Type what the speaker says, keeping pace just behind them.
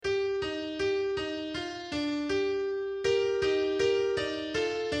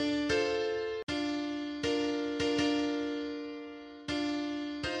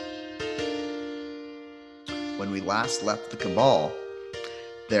when we last left the Cabal,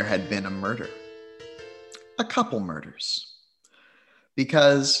 there had been a murder. A couple murders.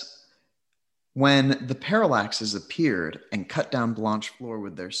 Because when the Parallaxes appeared and cut down Blanchefleur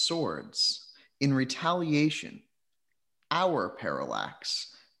with their swords, in retaliation, our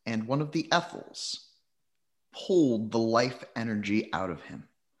Parallax and one of the Ethels pulled the life energy out of him,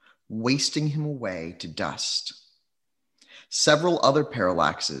 wasting him away to dust. Several other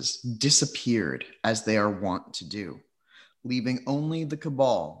Parallaxes disappeared as they are wont to do, leaving only the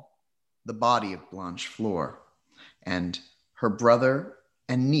Cabal, the body of Blanchefleur, and her brother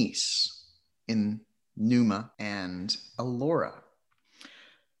and niece in Numa and Alora.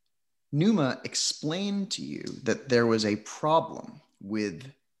 Numa explained to you that there was a problem with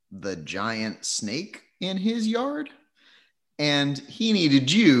the giant snake in his yard, and he needed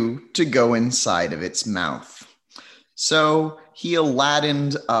you to go inside of its mouth. So he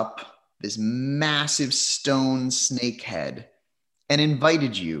Aladdined up this massive stone snake head and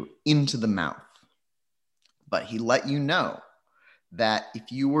invited you into the mouth. But he let you know that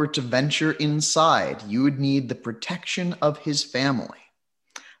if you were to venture inside, you would need the protection of his family,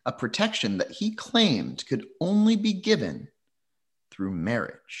 a protection that he claimed could only be given through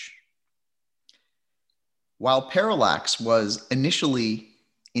marriage. While Parallax was initially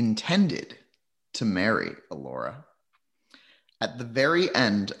intended to marry Alora, at the very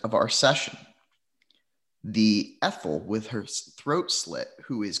end of our session, the Ethel with her throat slit,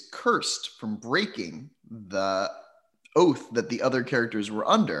 who is cursed from breaking the oath that the other characters were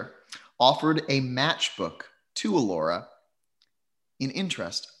under, offered a matchbook to Alora in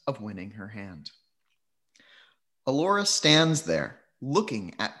interest of winning her hand. Alora stands there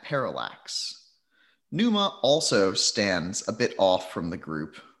looking at Parallax. Numa also stands a bit off from the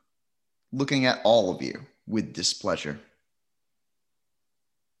group, looking at all of you with displeasure.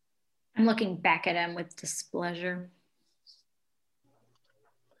 I'm looking back at him with displeasure.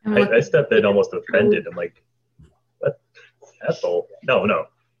 I stepped in almost offended. I'm like, what? Ethel? No.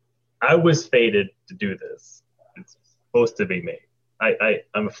 I was fated to do this. It's supposed to be me.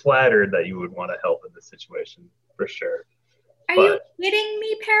 I'm flattered that you would want to help in this situation, for sure. Are you kidding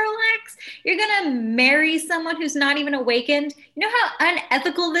me, Parallax? You're going to marry someone who's not even awakened? You know how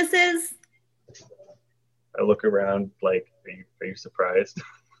unethical this is? I look around like, are you surprised?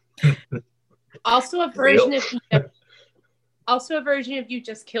 Also a version of you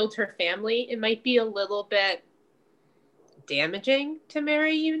just killed her family. It might be a little bit damaging to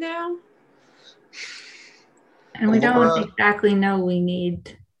marry you now. And we don't exactly know we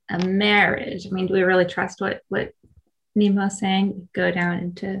need a marriage. I mean, do we really trust what Nemo's saying? Go down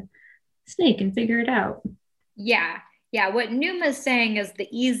into Snake and figure it out. Yeah. What Numa's saying is the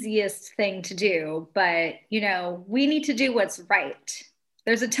easiest thing to do, but we need to do what's right.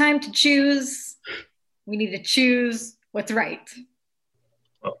 There's a time to choose. We need to choose what's right.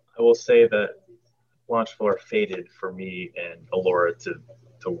 Well, I will say that Blanchefleur fated for me and Alora to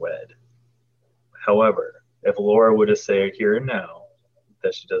wed. However, if Alora were to say here and now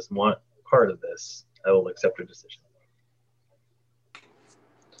that she doesn't want part of this, I will accept her decision.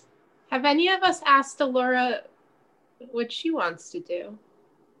 Have any of us asked Alora what she wants to do?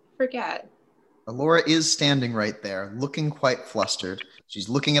 Forget. Alora is standing right there, looking quite flustered. She's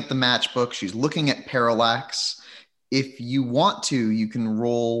looking at the matchbook. She's looking at Parallax. If you want to, you can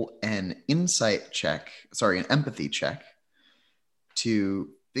roll an empathy check to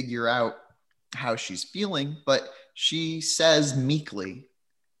figure out how she's feeling. But she says meekly,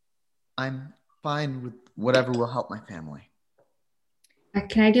 I'm fine with whatever will help my family.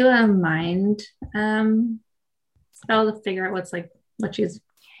 Can I do a mind spell to figure out what she's...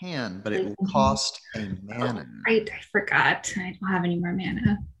 Can, but it will cost a mana. Oh, right, I forgot. I don't have any more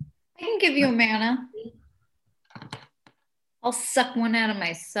mana. I can give you a mana. I'll suck one out of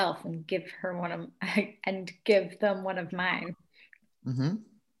myself and give them one of mine. Mm-hmm.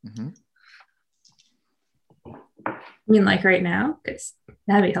 Mm-hmm. You mean like right now? Because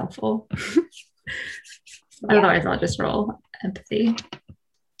that'd be helpful. Yeah. Otherwise, I'll just roll empathy.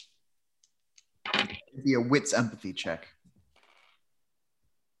 It'd be a wits empathy check.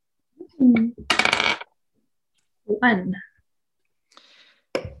 1.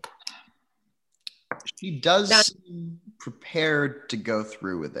 She does seem prepared to go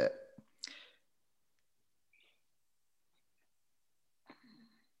through with it.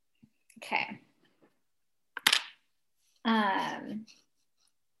 Okay.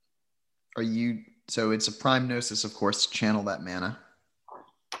 So it's a prime gnosis, of course, to channel that mana.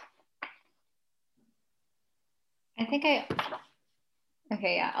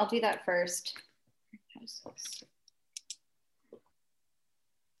 Okay, yeah, I'll do that first.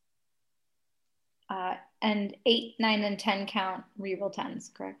 And 8, 9, and 10 count reroll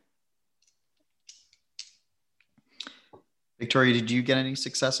 10s, correct? Victoria, did you get any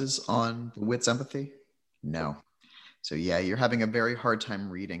successes on the wit's empathy? No. So yeah, you're having a very hard time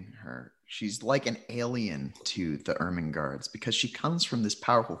reading her. She's like an alien to the Ermengardes because she comes from this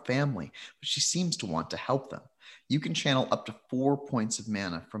powerful family, but she seems to want to help them. You can channel up to 4 points of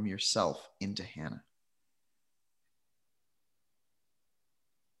mana from yourself into Hannah.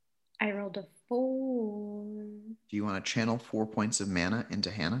 I rolled a 4. Do you want to channel 4 points of mana into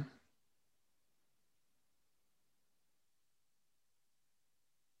Hannah?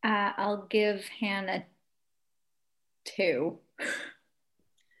 I'll give Hannah 2.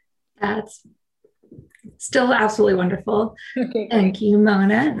 That's still absolutely wonderful. Okay, Thank you,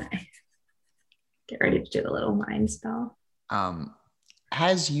 Mona. Get ready to do the little mind spell.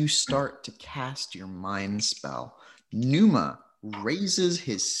 As you start to cast your mind spell, Numa raises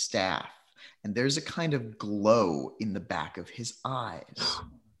his staff, and there's a kind of glow in the back of his eyes.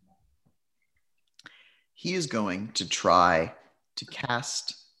 He is going to try to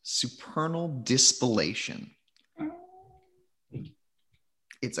cast Supernal Dispellation.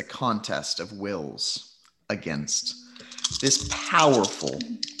 It's a contest of wills against this powerful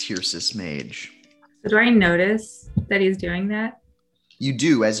Tircis mage. So do I notice that he's doing that? You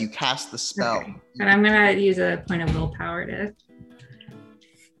do as you cast the spell. Okay. And I'm going to use a point of willpower to...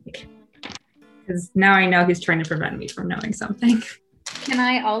 Because now I know he's trying to prevent me from knowing something. Can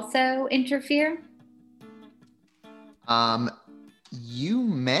I also interfere? You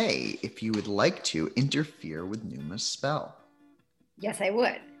may, if you would like to, interfere with Numa's spell. Yes, I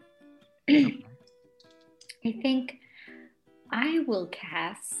would. I think I will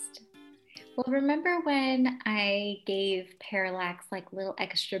cast. Well, remember when I gave Parallax like little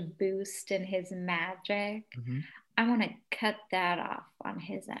extra boost in his magic? Mm-hmm. I want to cut that off on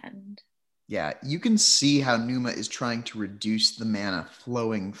his end. Yeah, you can see how Numa is trying to reduce the mana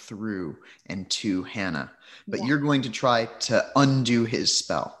flowing through and to Hannah, but you're going to try to undo his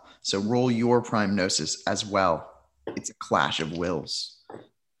spell. So roll your Prime Gnosis as well. It's a clash of wills.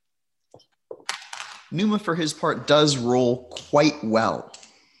 Numa, for his part, does roll quite well.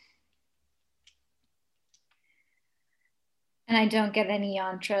 And I don't get any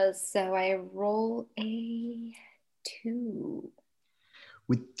yantras, so I roll a 2.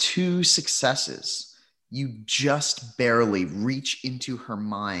 With 2 successes, you just barely reach into her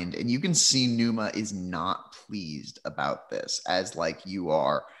mind, and you can see Numa is not pleased about this, as like you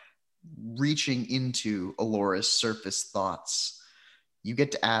are reaching into Alora's surface thoughts. You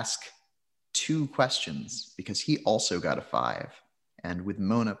get to ask 2 questions because he also got a 5, and with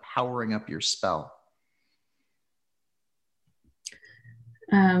Mona powering up your spell.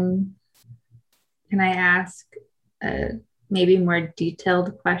 Can I ask maybe more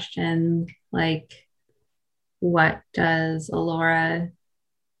detailed question, like what does Alora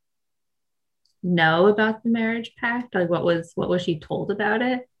know about the marriage pact? Like what was she told about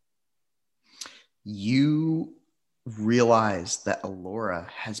it? You realize that Alora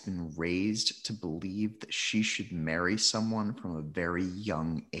has been raised to believe that she should marry someone from a very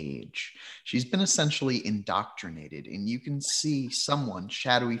young age. She's been essentially indoctrinated, and you can see someone,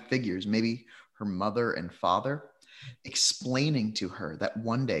 shadowy figures, maybe her mother and father, explaining to her that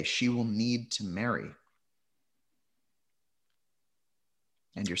one day she will need to marry.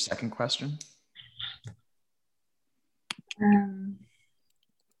 And your second question?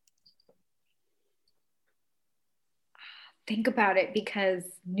 Think about it, because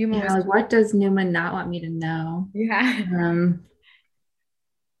Numa was... like, what does Numa not want me to know? Yeah.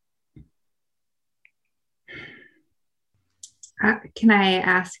 Can I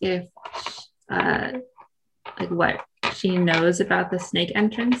ask if like what she knows about the snake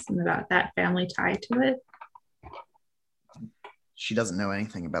entrance and about that family tie to it? She doesn't know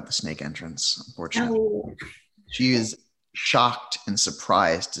anything about the snake entrance, unfortunately. Oh. She is shocked and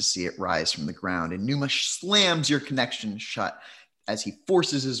surprised to see it rise from the ground, and Numa slams your connection shut as he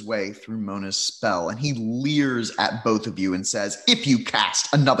forces his way through Mona's spell, and he leers at both of you and says, "If you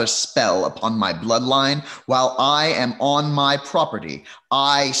cast another spell upon my bloodline while I am on my property,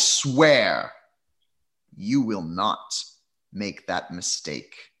 I swear you will not make that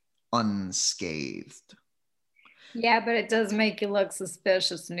mistake unscathed." Yeah, but it does make you look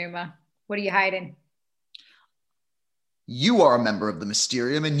suspicious, Numa. What are you hiding? You are a member of the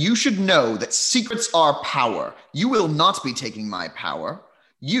Mysterium, and you should know that secrets are power. You will not be taking my power.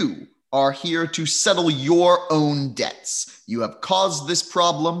 You are here to settle your own debts. You have caused this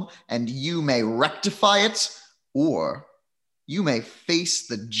problem, and you may rectify it, or you may face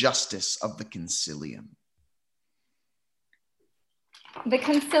the justice of the Concilium. The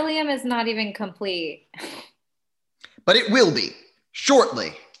concilium is not even complete. But it will be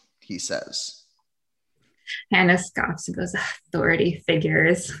shortly, he says. Hannah scoffs and goes, authority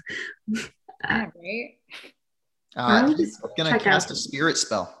figures. Yeah, right? He's going to cast a spirit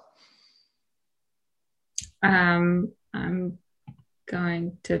spell. I'm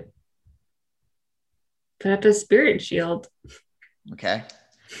going to put up a spirit shield. Okay.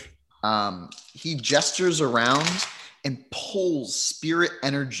 He gestures around and pulls spirit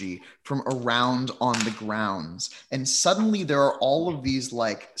energy from around on the grounds. And suddenly there are all of these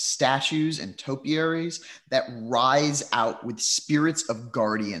like statues and topiaries that rise out with spirits of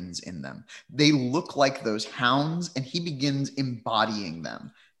guardians in them. They look like those hounds, and he begins embodying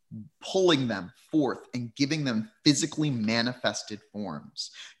them, pulling them forth and giving them physically manifested forms.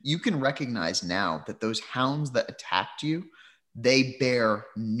 You can recognize now that those hounds that attacked you, they bear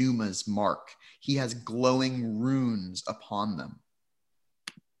Numa's mark. He has glowing runes upon them.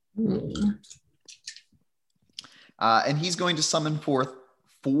 And he's going to summon forth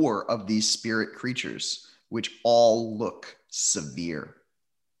 4 of these spirit creatures, which all look severe.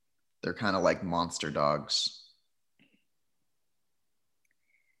 They're kind of like monster dogs.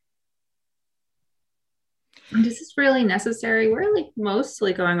 This is really necessary. We're like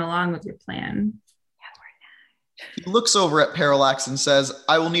mostly going along with your plan. He looks over at Parallax and says,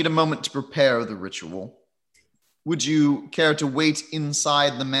 I will need a moment to prepare the ritual. Would you care to wait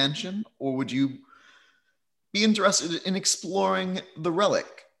inside the mansion, or would you be interested in exploring the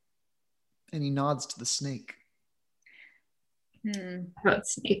relic? And he nods to the snake. About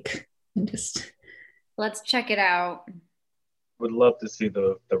snake. And just let's check it out. Would love to see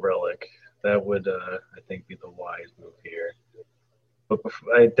the relic. That would, I think, be the wise move here. But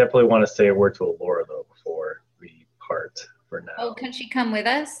I definitely want to say a word to Allura, though, before we part for now. Oh, can she come with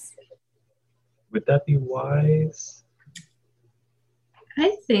us? Would that be wise?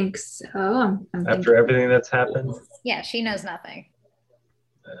 I think so. I'm After everything that's happened? Yeah, she knows nothing.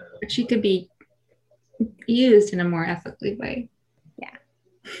 She could be used in a more ethically way. Yeah.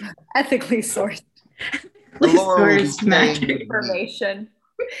 Ethically sourced. Sourced magic information.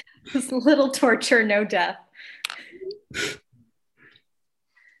 Just little torture, no death.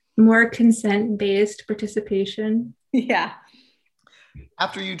 More consent-based participation. Yeah.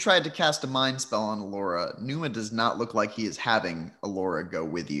 After you tried to cast a mind spell on Allura, Numa does not look like he is having Allura go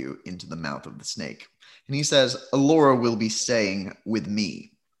with you into the mouth of the snake. And he says, Allura will be staying with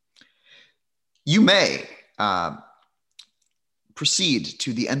me. You may proceed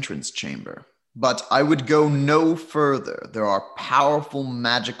to the entrance chamber, but I would go no further. There are powerful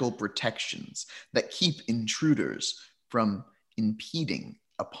magical protections that keep intruders from impeding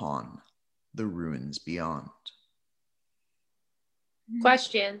upon the ruins beyond.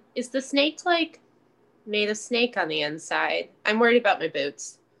 Question, is the snake like made of snake on the inside? I'm worried about my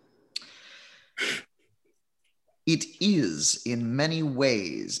boots. It is in many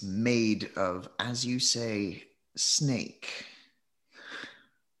ways made of, as you say, snake.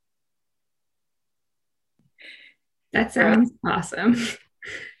 That sounds awesome.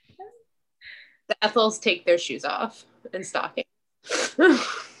 The Ethels take their shoes off and stocking.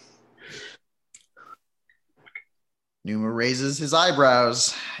 Numa raises his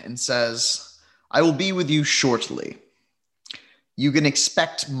eyebrows and says, I will be with you shortly. You can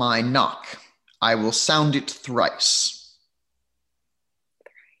expect my knock. I will sound it thrice.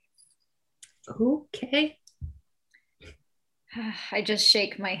 Okay. I just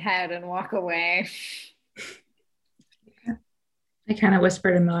shake my head and walk away. I kind of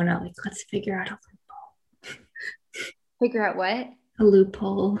whisper to Mona, like, let's figure out a loophole. Figure out what? A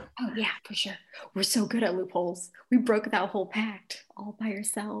loophole. Oh, yeah, for sure. We're so good at loopholes. We broke that whole pact all by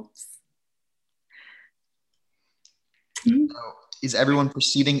ourselves. Mm-hmm. So, is everyone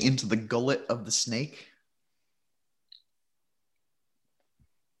proceeding into the gullet of the snake?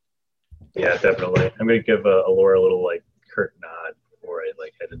 Yeah, definitely. I'm going to give Allura a little, like, curt nod before I,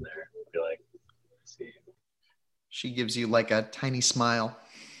 like, head in there. Be like, see. She gives you, like, a tiny smile.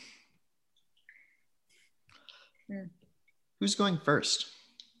 Who's going first?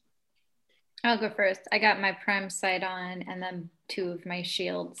 I'll go first. I got my prime sight on and then 2 of my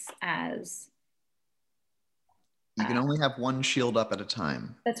shields as... You can only have 1 shield up at a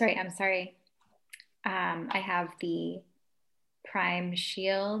time. That's right. I'm sorry. I have the prime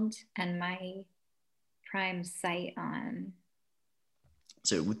shield and my prime sight on.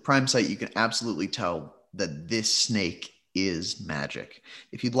 So with prime sight, you can absolutely tell that this snake is magic.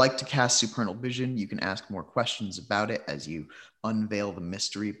 If you'd like to cast supernal vision, you can ask more questions about it as you unveil the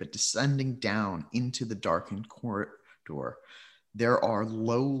mystery, but descending down into the darkened corridor, there are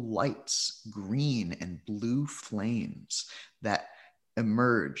low lights, green and blue flames that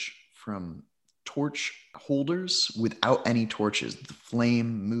emerge from torch holders without any torches, the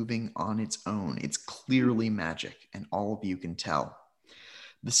flame moving on its own. It's clearly magic, and all of you can tell.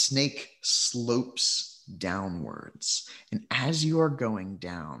 The snake slopes downwards, and as you are going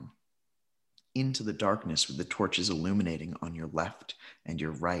down into the darkness with the torches illuminating on your left and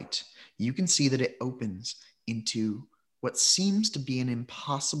your right, you can see that it opens into what seems to be an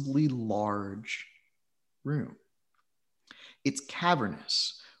impossibly large room. It's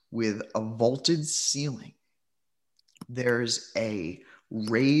cavernous with a vaulted ceiling. There's a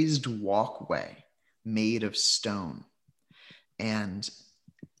raised walkway made of stone, and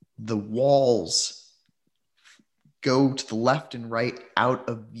the walls go to the left and right out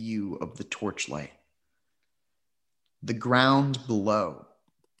of view of the torchlight. The ground below,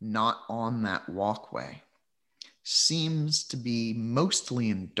 not on that walkway, seems to be mostly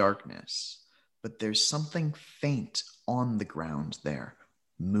in darkness, but there's something faint on the ground there,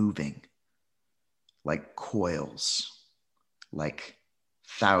 moving like coils, like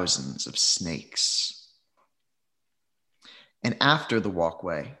thousands of snakes. And after the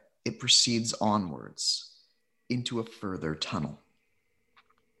walkway, it proceeds onwards into a further tunnel.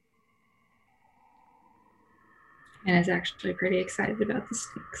 And is actually pretty excited about the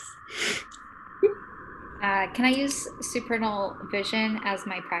snakes. Can I use supernal vision as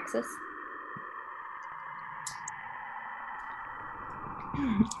my praxis?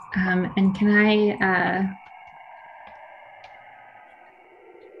 And can I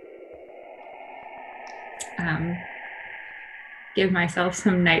give myself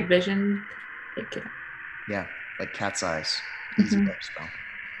some night vision? Yeah, like cat's eyes. Easy Mhm. dark spell.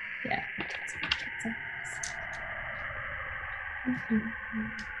 Yeah.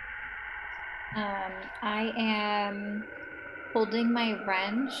 I am holding my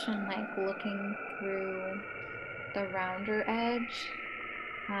wrench and like looking through the rounder edge,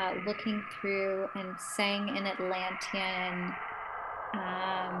 looking through and saying in Atlantean,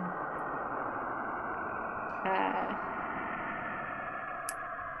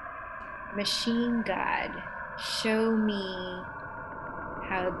 Machine God, show me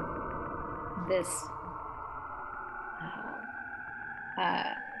how this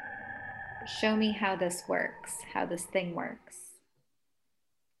works, how this thing works.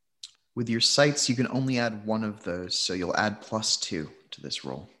 With your sights, you can only add one of those, so you'll add +2 to this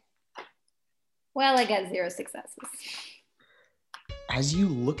roll. Well, I got 0 successes. As you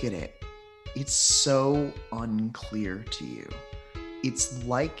look at it, it's so unclear to you. It's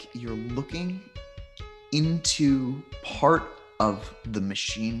like you're looking into part of the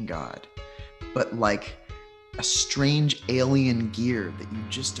machine god, but like a strange alien gear that you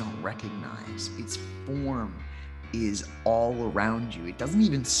just don't recognize. Its form is all around you. It doesn't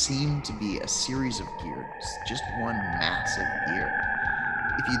even seem to be a series of gears, just one massive gear.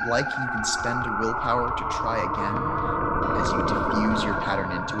 If you'd like, you can spend a willpower to try again as you diffuse your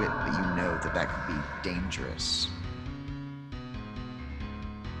pattern into it, but you know that that could be dangerous.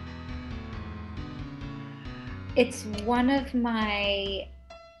 It's one of my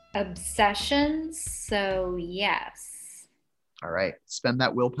obsessions, so yes. All right, spend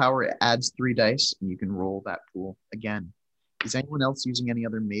that willpower. It adds 3 dice, and you can roll that pool again. Is anyone else using any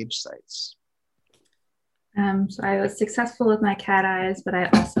other mage sights? So I was successful with my cat eyes, but I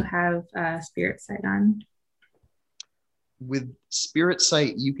also have spirit sight on. With spirit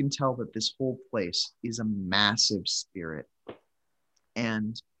sight, you can tell that this whole place is a massive spirit.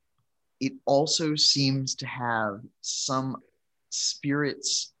 And it also seems to have some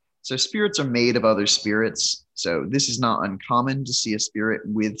spirits. So spirits are made of other spirits. So this is not uncommon to see a spirit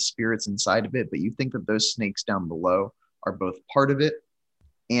with spirits inside of it, but you think that those snakes down below are both part of it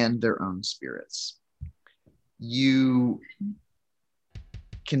and their own spirits. You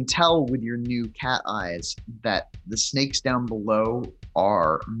can tell with your new cat eyes that the snakes down below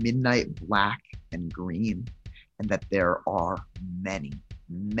are midnight black and green, and that there are many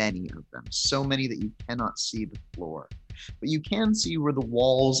of them. So many that you cannot see the floor. But you can see where the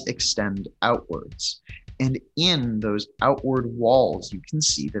walls extend outwards. And in those outward walls, you can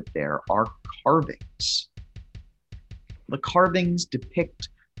see that there are carvings. The carvings depict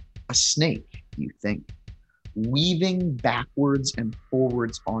a snake, you think, weaving backwards and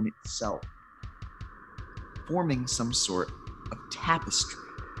forwards on itself, forming some sort of tapestry.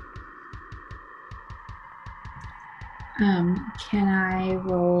 Can I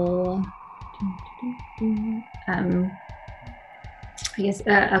roll? I guess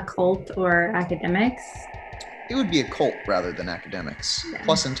occult or academics? It would be occult rather than academics,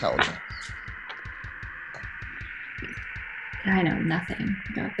 plus intelligence. I know nothing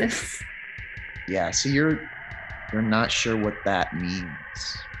about this. Yeah, so you're You're not sure what that means.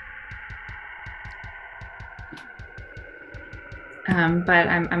 But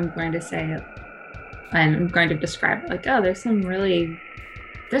I'm going to say, I'm going to describe it like, oh, there's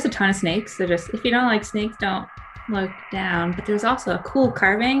a ton of snakes. So just, if you don't like snakes, don't look down. But there's also a cool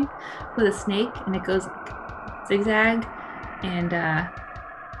carving with a snake, and it goes like zigzag. And I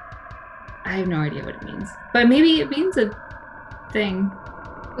have no idea what it means. But maybe it means a thing.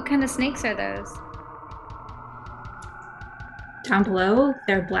 What kind of snakes are those? Down below,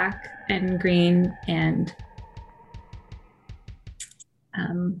 they're black and green and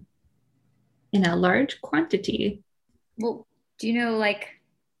in a large quantity. Well, do you know like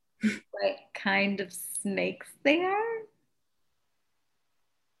what kind of snakes they are?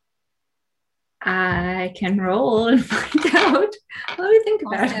 I can roll and find out. Let me think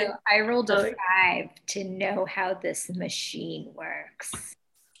about Also, it. I rolled a 5 to know how this machine works.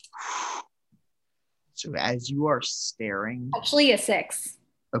 So as you are staring, Actually, a 6.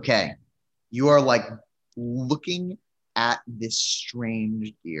 okay, you are like looking at this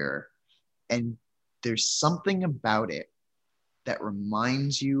strange gear, and there's something about it that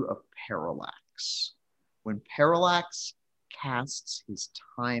reminds you of Parallax. When Parallax casts his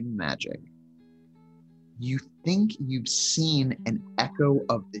time magic, you think you've seen an echo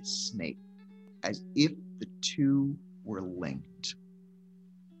of this snake, as if the two were linked.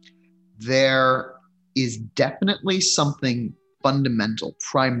 There is definitely something fundamental,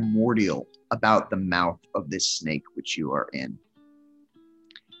 primordial about the mouth of this snake which you are in.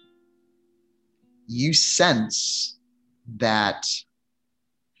 You sense that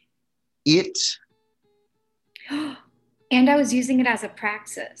it... And I was using it as a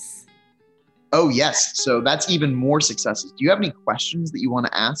praxis. Oh, yes. So that's even more successes. Do you have any questions that you want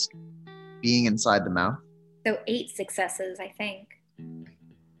to ask being inside the mouth? So 8 successes, I think.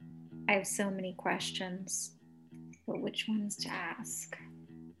 I have so many questions, but which ones to ask?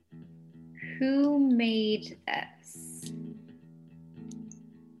 Who made this?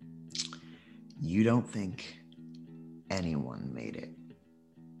 You don't think anyone made it.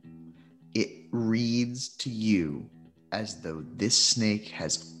 It reads to you as though this snake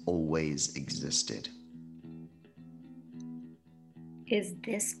has always existed. Is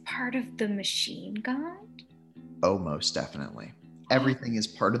this part of the machine god? Oh, most definitely. Everything is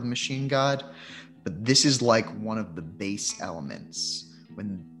part of the machine god, but this is like one of the base elements.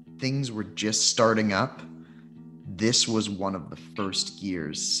 When things were just starting up, this was one of the first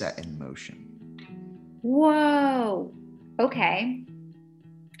gears set in motion. Whoa. Okay.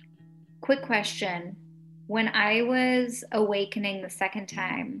 Quick question. When I was awakening the second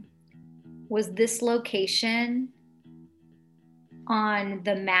time, was this location on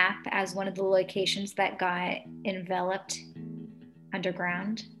the map as one of the locations that got enveloped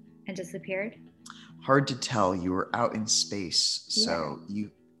underground and disappeared? Hard to tell. You were out in space, so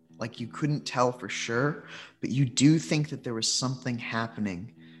you couldn't tell for sure, but you do think that there was something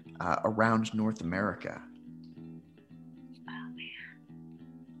happening around North America. Oh man.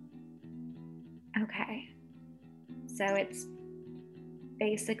 Okay. So it's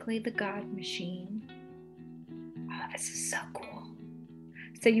basically the God machine. Oh, this is so cool.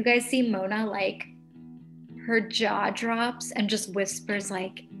 So you guys see Mona, like, her jaw drops and just whispers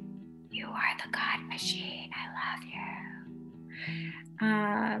like, "You are the God machine. I love you."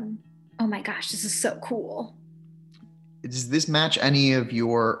 Oh my gosh, this is so cool. Does this match any of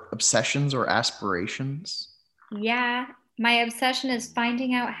your obsessions or aspirations? Yeah, my obsession is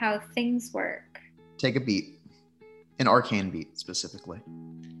finding out how things work. Take a beat. An arcane beat, specifically.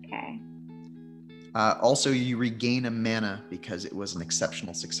 Okay. Also, you regain a mana because it was an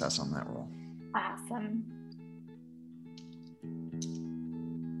exceptional success on that roll. Awesome.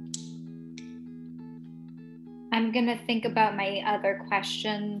 I'm going to think about my other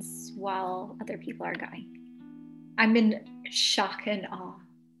questions while other people are going. I'm in shock and awe.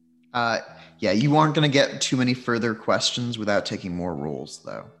 Yeah, you aren't going to get too many further questions without taking more rolls,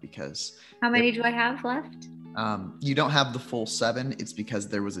 though, because... How many do I have left? You don't have the full 7. It's because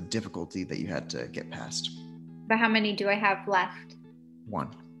there was a difficulty that you had to get past. But how many do I have left?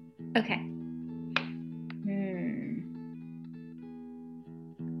 1. Okay.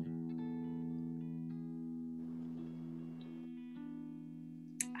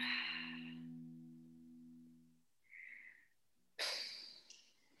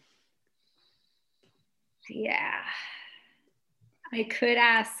 Yeah. I could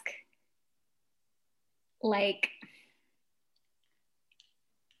ask, like,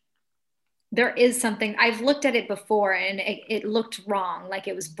 there is something, I've looked at it before and it looked wrong, like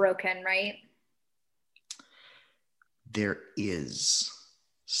it was broken, right? There is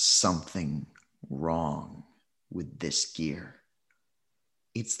something wrong with this gear.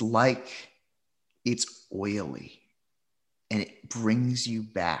 It's like it's oily, and it brings you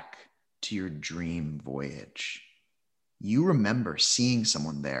back to your dream voyage. You remember seeing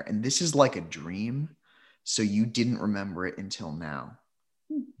someone there, and this is like a dream, so you didn't remember it until now.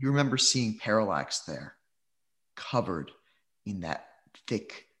 You remember seeing Parallax there, covered in that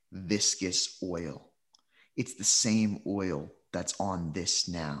thick, viscous oil. It's the same oil that's on this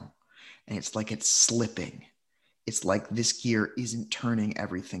now, and it's like it's slipping. It's like this gear isn't turning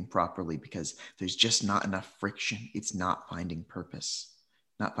everything properly because there's just not enough friction. It's not finding purpose,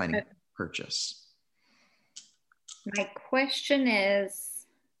 not finding purchase. My question is,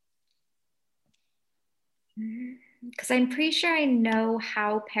 because I'm pretty sure I know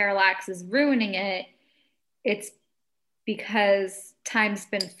how Parallax is ruining it. It's because time's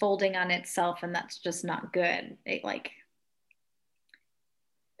been folding on itself, and that's just not good.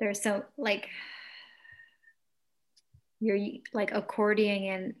 There's so you're like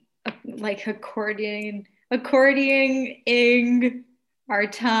accordioning our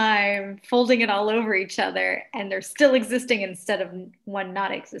time, folding it all over each other, and they're still existing instead of one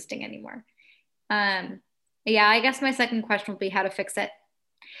not existing anymore. Yeah, I guess my second question will be how to fix it,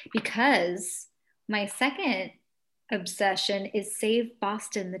 because my second obsession is save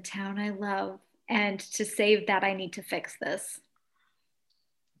Boston, the town I love, and to save that I need to fix this.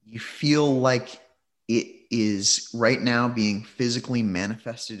 You feel like it is right now being physically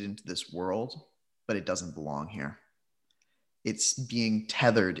manifested into this world, but it doesn't belong here. It's being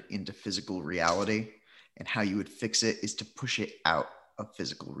tethered into physical reality, and how you would fix it is to push it out of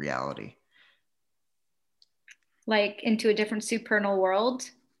physical reality. Like into a different supernal world?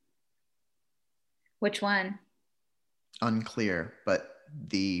 Which one? Unclear, but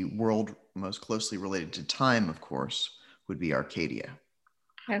the world most closely related to time, of course, would be Arcadia.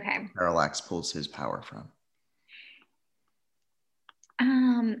 Okay. Parallax pulls his power from.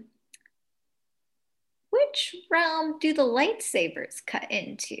 Which realm do the lightsabers cut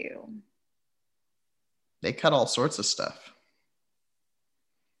into? They cut all sorts of stuff.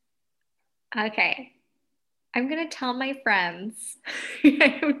 Okay. I'm going to tell my friends.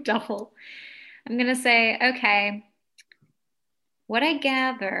 I have double. I'm going to say, okay, what I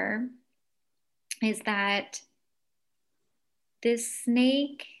gather is that this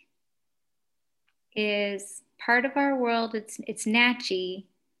snake is part of our world. It's Natchy,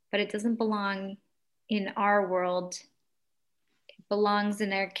 but it doesn't belong in our world. It belongs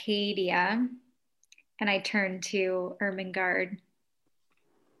in Arcadia. And I turn to Ermengarde.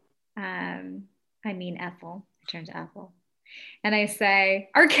 Ethel. I turn to Ethel. And I say,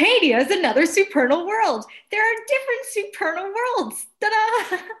 Arcadia is another supernal world. There are different supernal worlds.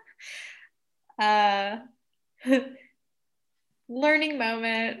 Ta-da! Learning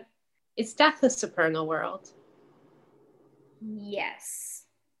moment. Is death a supernal world? Yes.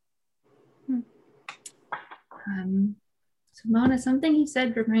 So Mona, something you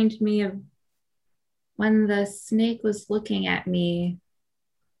said reminded me of when the snake was looking at me,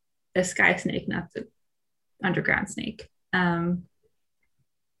 the sky snake, not the underground snake. I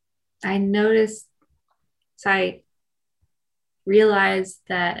noticed, so I realized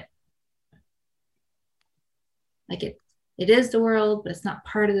that like it is the world, but it's not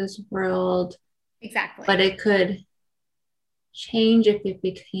part of this world. Exactly. But it could change if it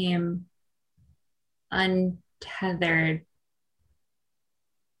became untethered.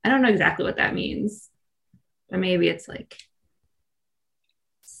 I don't know exactly what that means, but maybe it's like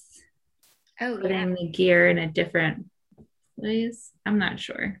putting the gear in a different place. I'm not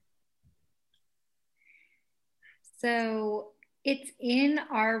sure. So it's in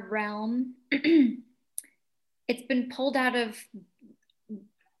our realm. It's been pulled out of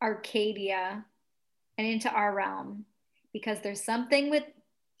Arcadia and into our realm because there's something with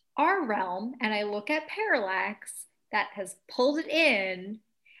our realm, and I look at Parallax that has pulled it in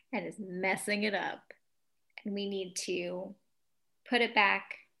and is messing it up. And we need to put it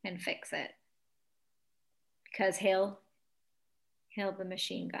back and fix it. Because hail the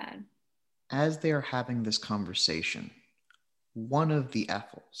machine god. As they are having this conversation, one of the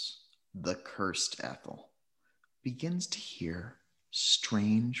Ethels, the cursed Ethel, begins to hear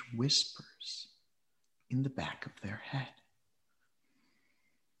strange whispers in the back of their head.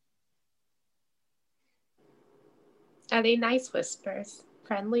 Are they nice whispers?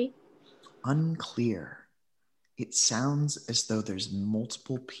 Friendly? Unclear. It sounds as though there's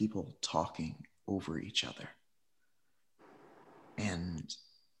multiple people talking over each other. And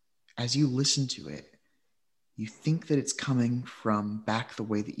as you listen to it, you think that it's coming from back the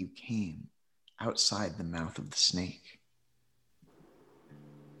way that you came, outside the mouth of the snake.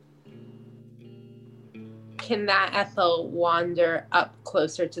 Can that Ethel wander up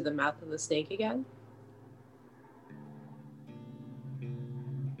closer to the mouth of the snake again?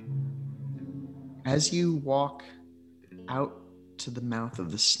 As you walk out to the mouth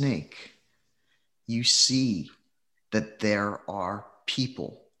of the snake, you see that there are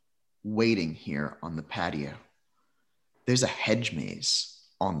people waiting here on the patio. There's a hedge maze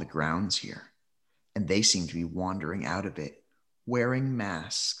on the grounds here, and they seem to be wandering out of it, wearing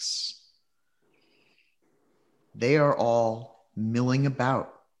masks. They are all milling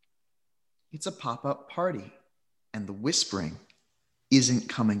about. It's a pop-up party, and the whispering isn't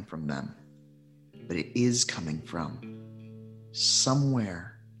coming from them, but it is coming from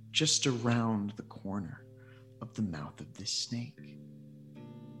somewhere just around the corner of the mouth of this snake.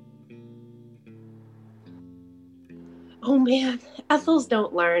 Oh man, Ethels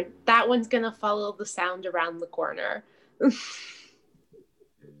don't learn. That one's gonna follow the sound around the corner.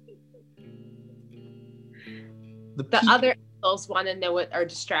 The other Ethels want to know what are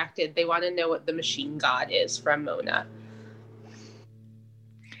distracted. They want to know what the machine god is from Mona.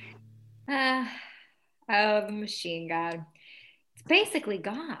 The machine god. It's basically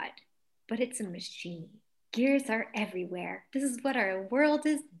God, but it's a machine. Gears are everywhere. This is what our world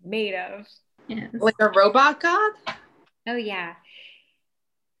is made of. Yes. Like a robot god? Oh, yeah.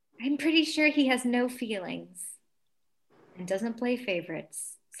 I'm pretty sure he has no feelings and doesn't play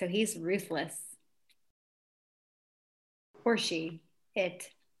favorites, so he's ruthless. Or she. It's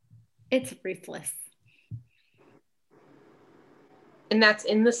ruthless. And that's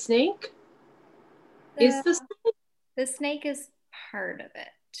in the snake? Is the snake? The snake is part of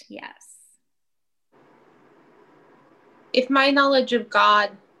it, yes. If my knowledge of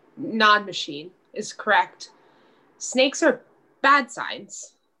God, non-machine, is correct, snakes are bad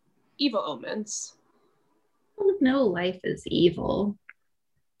signs, evil omens. No life is evil.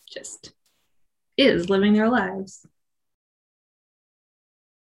 Just is living their lives.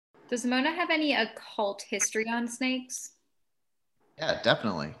 Does Mona have any occult history on snakes? Yeah,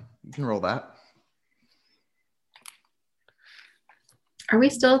 definitely. You can roll that. Are we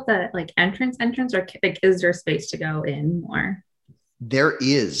still at the entrance, or is there space to go in more? There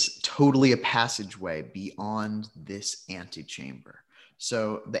is totally a passageway beyond this antechamber.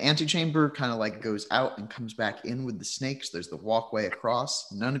 So the antechamber kind of goes out and comes back in with the snakes. There's the walkway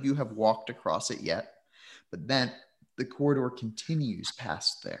across. None of you have walked across it yet, but then the corridor continues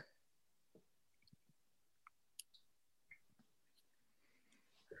past there.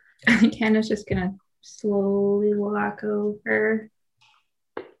 Candace's just gonna slowly walk over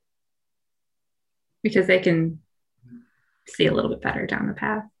because they can see a little bit better down the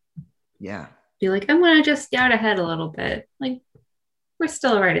path. Yeah. Be like, I'm gonna just scout ahead a little bit. We're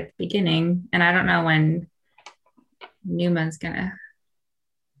still right at the beginning, and I don't know when Numa's gonna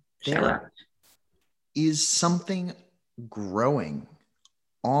show up. Is something growing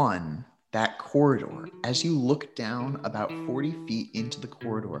on that corridor. As you look down about 40 feet into the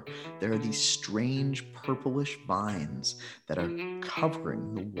corridor, there are these strange purplish vines that are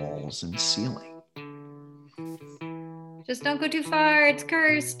covering the walls and ceiling. Just don't go too far. It's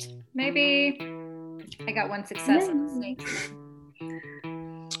cursed. Maybe. I got one success on the snakes.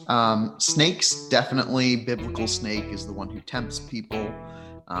 Snakes, definitely. Biblical snake is the one who tempts people.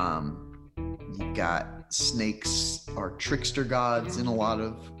 You've got snakes are trickster gods in a lot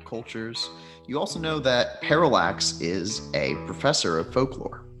of cultures. You also know that Parallax is a professor of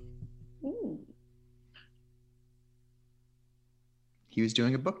folklore. Ooh. He was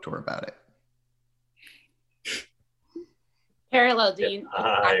doing a book tour about it. Parallel, do you?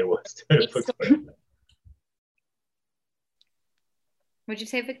 I was doing a book tour. What'd you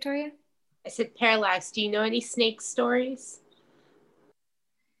say, Victoria? I said, Parallax, do you know any snake stories?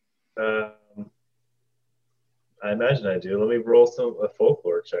 I imagine I do. Let me roll a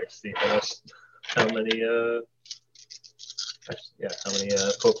folklore check to see how many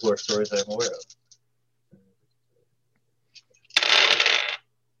folklore stories I'm aware of.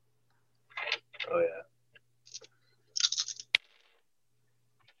 Oh yeah,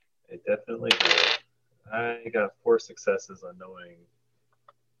 I definitely do. I got 4 successes on knowing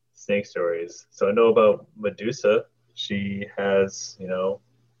snake stories. So I know about Medusa. She has,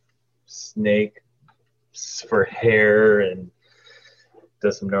 snake for hair and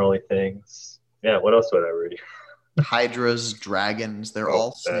does some gnarly things. Yeah, what else would I read? Hydras, dragons, they're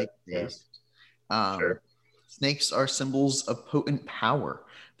all snake-based. Sure. Snakes are symbols of potent power.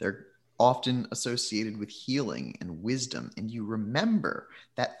 They're often associated with healing and wisdom. And you remember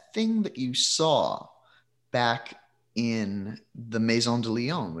that thing that you saw back in the Maison de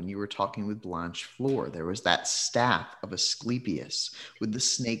Lyon when you were talking with Blanche Fleur. There was that staff of Asclepius with the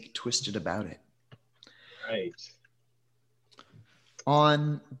snake twisted about it. right.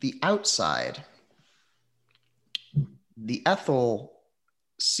 On the outside, the Ethel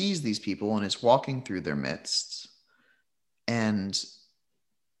sees these people and is walking through their midst, and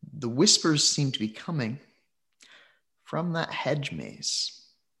the whispers seem to be coming from that hedge maze,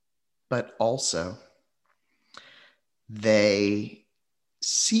 but also they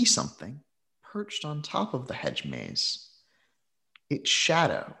see something perched on top of the hedge maze. It's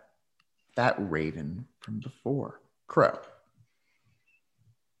Shadow, that raven from before. Crow.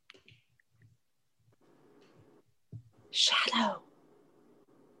 Shadow.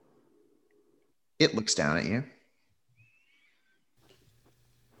 It looks down at you.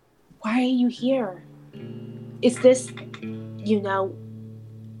 Why are you here? Is this,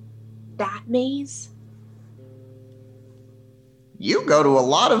 that maze? You go to a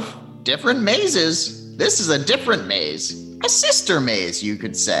lot of different mazes. This is a different maze. A sister maze, you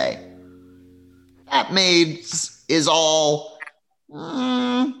could say. That maze is all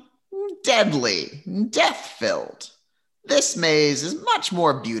deadly, death-filled. This maze is much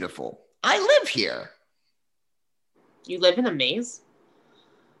more beautiful. I live here. You live in a maze?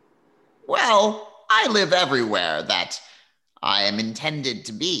 Well, I live everywhere that I am intended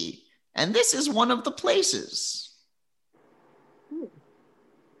to be, and this is one of the places.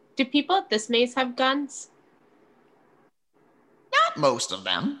 Do people at this maze have guns? Not most of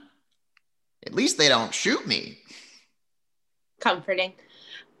them. At least they don't shoot me. Comforting.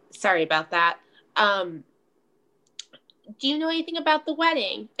 Sorry about that. Do you know anything about the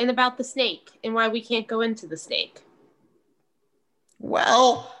wedding and about the snake and why we can't go into the snake?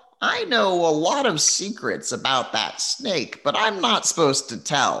 Well, I know a lot of secrets about that snake, but I'm not supposed to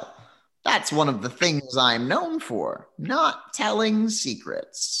tell. That's one of the things I'm known for, not telling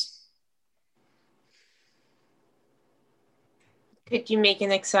secrets. Could you make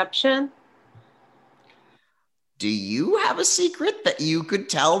an exception? Do you have a secret that you could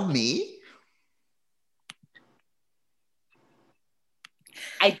tell me?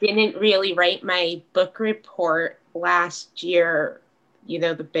 I didn't really write my book report last year,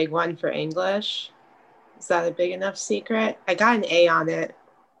 the big one for English. Is that a big enough secret? I got an A on it.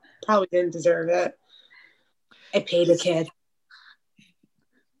 Probably didn't deserve it. I paid a kid.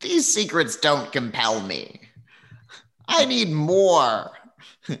 These secrets don't compel me. I need more.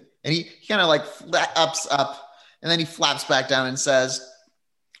 And he kind of like ups up, and then he flaps back down and says,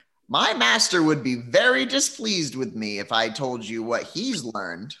 my master would be very displeased with me if I told you what he's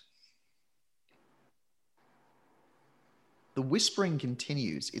learned. The whispering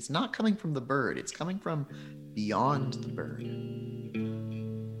continues. It's not coming from the bird. It's coming from beyond the bird.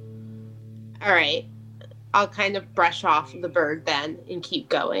 All right. I'll kind of brush off the bird then and keep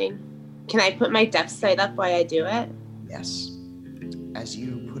going. Can I put my death sight up while I do it? Yes. As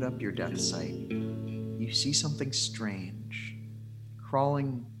you put up your death sight, you see something strange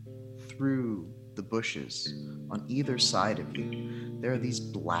crawling through the bushes on either side of you. There are these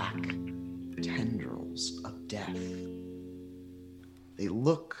black tendrils of death. They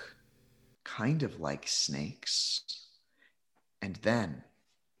look kind of like snakes, and then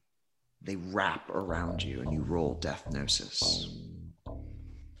they wrap around you and you roll death gnosis.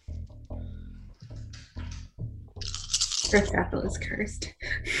 Earth Ethel is cursed.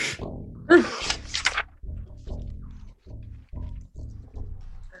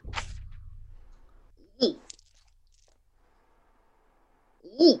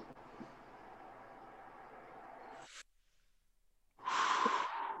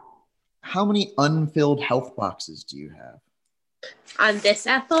 How many unfilled health boxes do you have? On this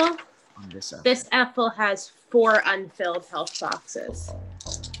Ethel? On this Ethel. This Ethel has 4 unfilled health boxes.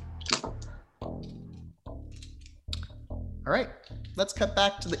 All right, let's cut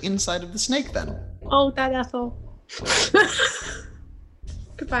back to the inside of the snake then. Oh, that Ethel.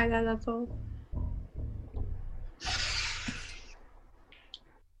 Goodbye, that Ethel.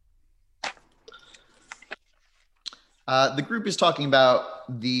 The group is talking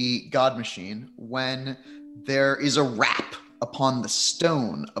about the God Machine when there is a rap upon the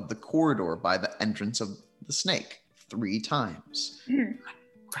stone of the corridor by the entrance of the snake 3 times.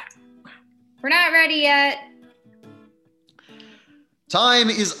 We're not ready yet. Time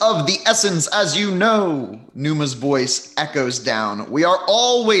is of the essence, as you know, Numa's voice echoes down. We are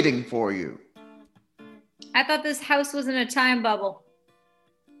all waiting for you. I thought this house was in a time bubble.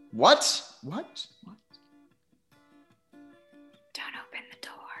 What? Don't open the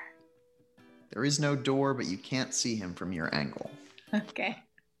door. There is no door, but you can't see him from your angle. Okay.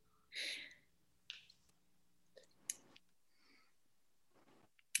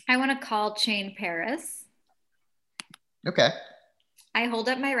 I want to call Chain Paris. Okay. I hold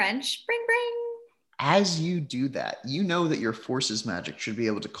up my wrench. Bring, bring. As you do that, you know that your forces magic should be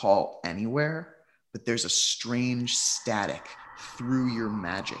able to call anywhere, but there's a strange static through your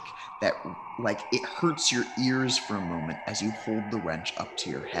magic that, like, it hurts your ears for a moment as you hold the wrench up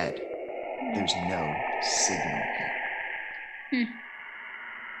to your head. There's no signal here.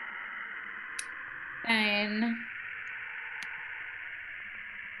 Then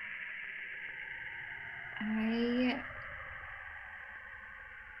I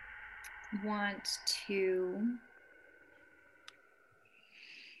want to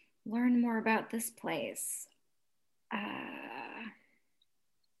learn more about this place.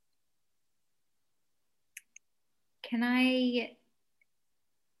 Can I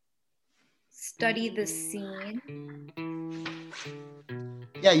study the scene?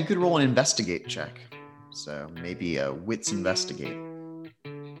 Yeah, you could roll an investigate check. So maybe a wits investigate.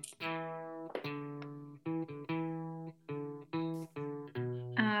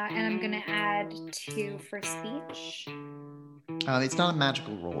 And I'm going to add 2 for speech. It's not a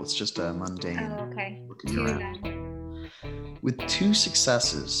magical roll. It's just a mundane. Oh, okay. Looking 2 around. then. With 2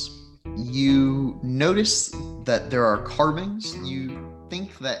 successes, you notice that there are carvings. You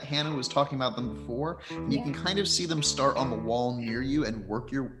think that Hannah was talking about them before, and you can kind of see them start on the wall near you and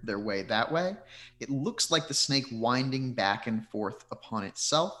work their way that way. It looks like the snake winding back and forth upon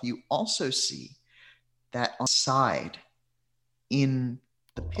itself. You also see that on the side, in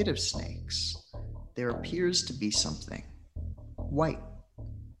the pit of snakes, there appears to be something white.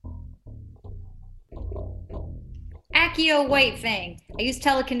 Accio white thing. I use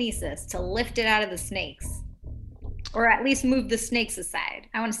telekinesis to lift it out of the snakes. Or at least move the snakes aside.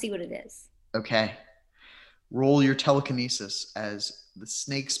 I want to see what it is. Okay. Roll your telekinesis as the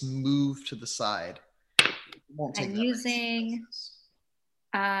snakes move to the side. I'm using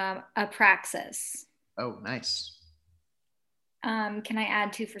a praxis. Oh, nice. Can I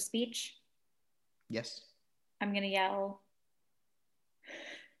add 2 for speech? Yes. I'm going to yell,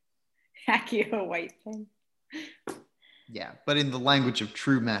 Accio white thing. Yeah, but in the language of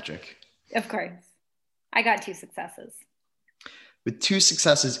true magic. Of course. I got 2 successes. With 2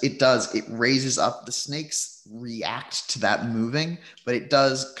 successes, it raises up. The snakes react to that moving, but it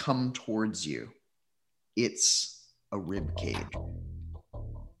does come towards you. It's a rib cage.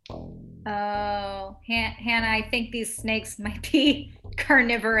 Oh, Hannah, I think these snakes might be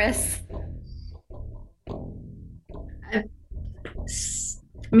carnivorous. I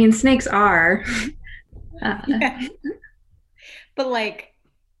mean, snakes are. Yeah. But like,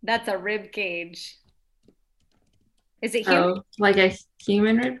 that's a rib cage. Is it human? Oh, like a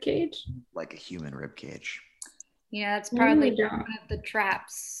human rib cage? Like a human rib cage. Yeah, that's probably Maybe one of the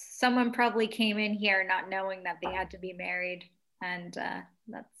traps. Someone probably came in here not knowing that they had to be married, and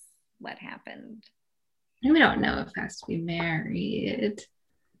that's what happened. We don't know if it has to be married.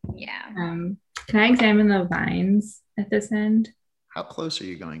 Yeah. Can I examine the vines at this end? How close are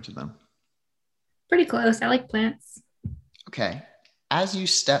you going to them? Pretty close. I like plants. Okay. As you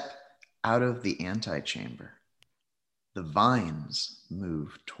step out of the antechamber, the vines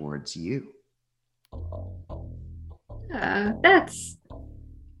move towards you. That's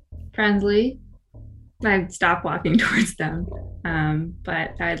friendly. I'd stop walking towards them,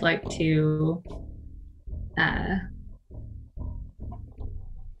 but I'd like to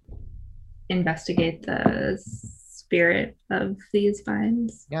investigate the spirit of these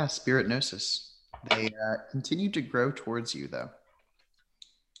vines. Yeah, spirit gnosis. They continue to grow towards you, though.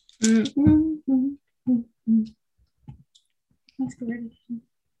 Nice word.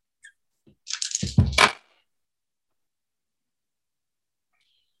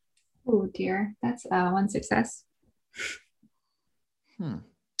 Oh dear, that's 1 success.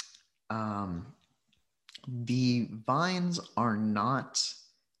 The vines are not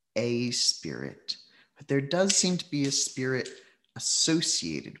a spirit, but there does seem to be a spirit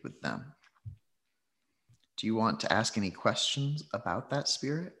associated with them. Do you want to ask any questions about that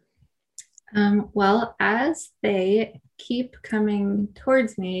spirit? Well, as they keep coming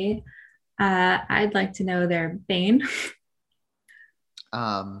towards me, I'd like to know their bane.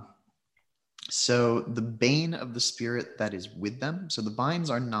 So the bane of the spirit that is with them, so the vines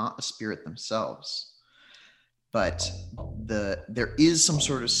are not a spirit themselves, but there is some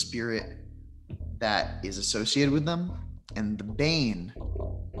sort of spirit that is associated with them, and the bane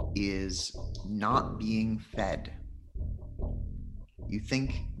is not being fed. You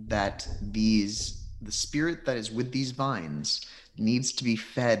think that the spirit that is with these vines needs to be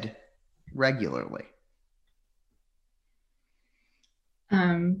fed regularly.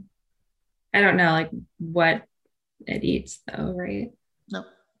 I don't know, like what it eats, though, right? No.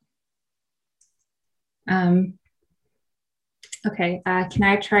 Okay. Can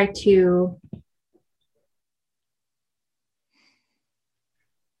I try to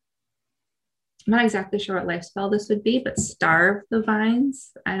not exactly sure what life spell this would be, but starve the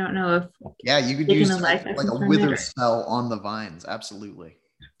vines. I don't know if Yeah, you could taking use a life like essence a from wither it. spell on the vines. Absolutely.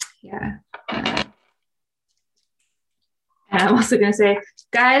 Yeah. And I'm also gonna say,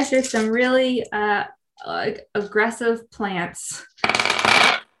 guys, there's some really like aggressive plants.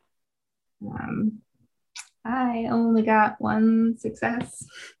 I only got one success.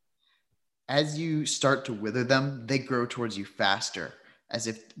 As you start to wither them, they grow towards you faster, as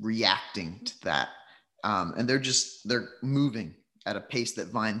if reacting to that. And they're moving at a pace that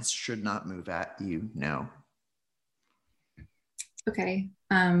vines should not move at, you know. Okay.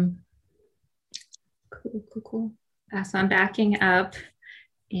 Cool. So I'm backing up,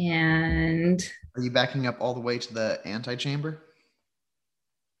 and Are you backing up all the way to the antechamber?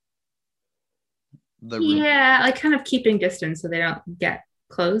 The room. yeah, like kind of keeping distance so they don't get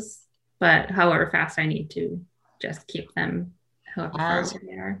close, but however fast I need to just keep them however far away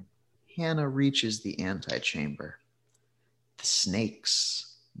they are. Hannah reaches the antechamber. The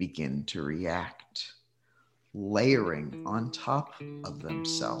snakes begin to react, layering on top of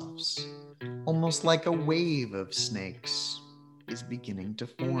themselves, almost like a wave of snakes is beginning to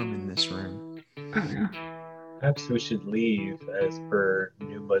form in this room. Oh no. Perhaps we should leave as per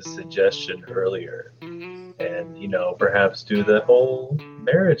Numa's suggestion earlier. And, perhaps do the whole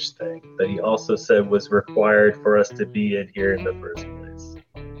marriage thing that he also said was required for us to be in here in the first place.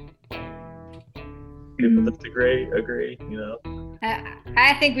 People disagree, agree,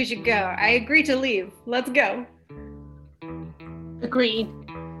 I think we should go. I agree to leave. Let's go. Agreed.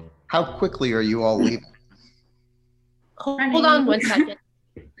 How quickly are you all leaving? Hold on one second.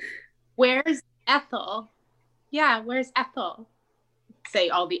 Where's Ethel? Yeah, where's Ethel? Say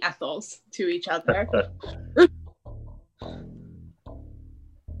all the Ethels to each other.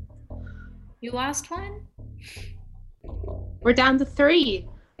 You lost one? We're down to 3.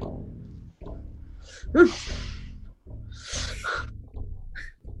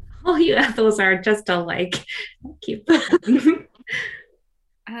 All you Ethels are just alike. Keep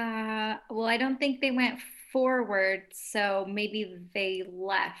well, I don't think they went forward, so maybe they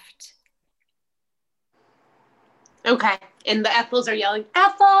left. Okay, and the Ethels are yelling,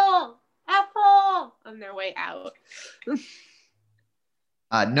 Ethel! Ethel! On their way out.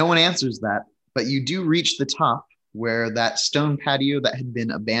 No one answers that, but you do reach the top where that stone patio that had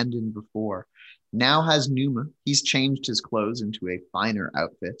been abandoned before now has Numa. He's changed his clothes into a finer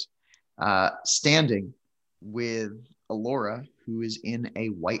outfit, standing with Alora, who is in a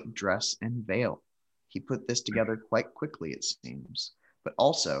white dress and veil. He put this together quite quickly, it seems, but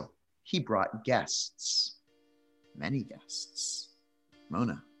also he brought guests, many guests.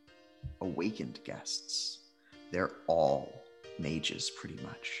 Mona, awakened guests. They're all mages, pretty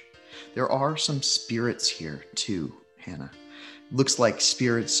much. There are some spirits here too, Hannah. Looks like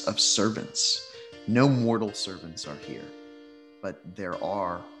spirits of servants. No mortal servants are here, but there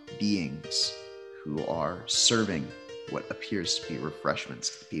are beings who are serving what appears to be refreshments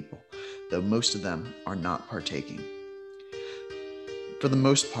to the people, though most of them are not partaking. For the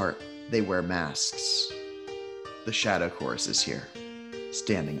most part, they wear masks. The Shadow Chorus is here,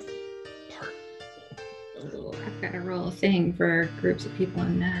 standing apart. Oh, I've got to roll a thing for groups of people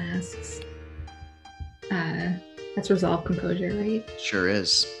in masks. That's resolve composure, right? Sure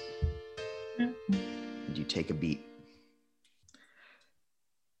is. And you take a beat.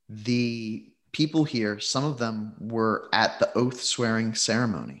 The people here, some of them were at the oath swearing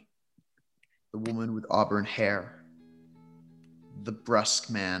ceremony. The woman with auburn hair, the brusque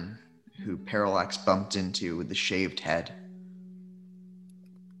man who Parallax bumped into with the shaved head.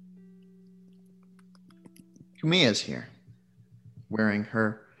 Kumia's here, wearing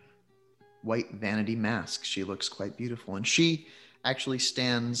her white vanity mask. She looks quite beautiful, and she actually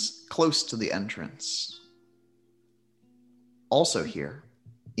stands close to the entrance. Also here,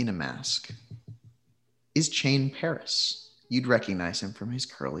 in a mask, is Chain Paris. You'd recognize him from his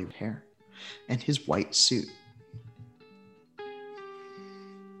curly hair and his white suit.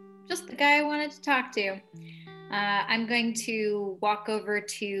 Just the guy I wanted to talk to. I'm going to walk over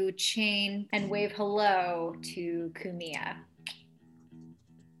to Chain and wave hello to Kumia.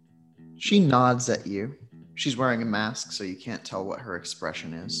 She nods at you. She's wearing a mask, so you can't tell what her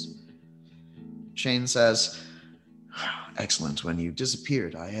expression is. Chain says, "Excellent. When you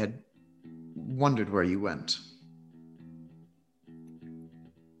disappeared, I had wondered where you went."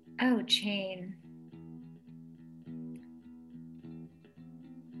 Oh, Chain.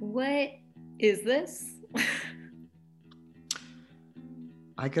 What is this?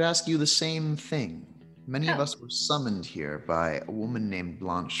 I could ask you the same thing. Many of us were summoned here by a woman named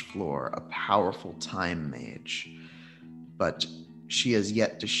Blanche Fleur, a powerful time mage. But she has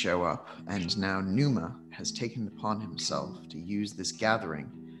yet to show up, and now Numa has taken it upon himself to use this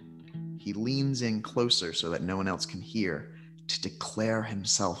gathering. He leans in closer so that no one else can hear, to declare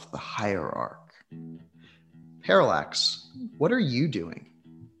himself the hierarch. Parallax, what are you doing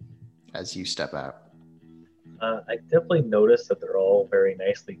as you step out? I definitely noticed that they're all very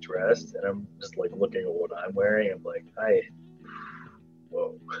nicely dressed, and I'm just like looking at what I'm wearing. I'm like,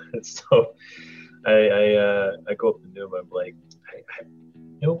 whoa. So I go up to Numa. I'm like, I have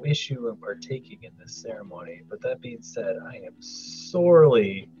no issue in partaking in this ceremony, but that being said, I am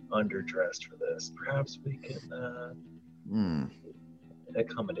sorely underdressed for this. Perhaps we can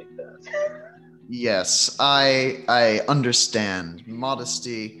accommodate that. Yes, I understand.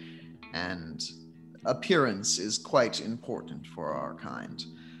 Modesty and appearance is quite important for our kind.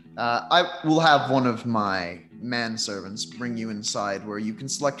 I will have one of my manservants bring you inside where you can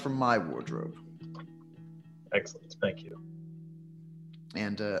select from my wardrobe. Excellent, thank you.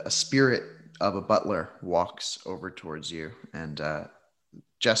 And a spirit of a butler walks over towards you and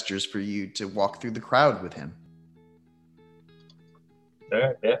gestures for you to walk through the crowd with him. All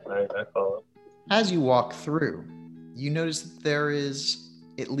right, yeah, I follow. As you walk through, you notice that there is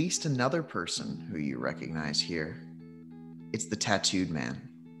at least another person who you recognize here. It's the tattooed man,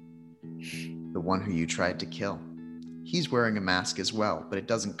 the one who you tried to kill. He's wearing a mask as well, but it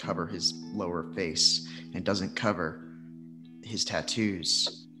doesn't cover his lower face and doesn't cover his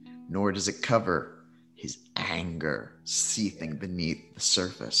tattoos, nor does it cover his anger seething beneath the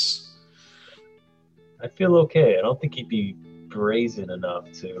surface. I feel okay. I don't think he'd be brazen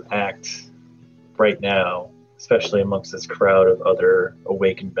enough to act right now, especially amongst this crowd of other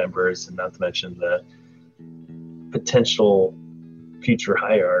awakened members, and not to mention the potential future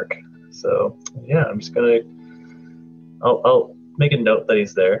hierarch. So yeah, I'm just gonna I'll make a note that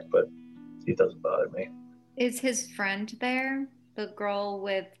he's there, but he doesn't bother me. Is his friend there? The girl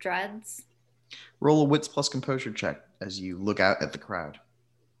with dreads? Roll a wits plus composure check as you look out at the crowd.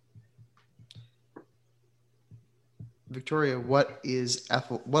 Victoria, what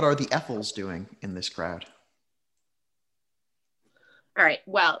are the Ethels doing in this crowd? All right.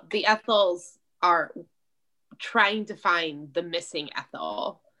 Well, the Ethels are trying to find the missing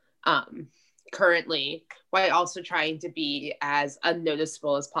Ethel currently, while also trying to be as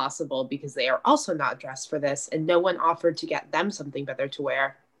unnoticeable as possible because they are also not dressed for this, and no one offered to get them something better to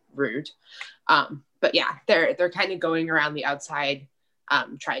wear. Rude. But yeah, they're kind of going around the outside,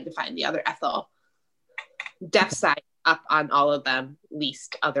 trying to find the other Ethel. Deaf side up on all of them.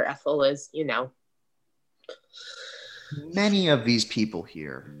 Least other Ethel is, Many of these people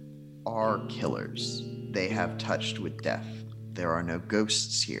here are killers. They have touched with death. There are no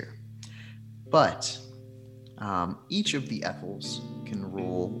ghosts here. But each of the Ethels can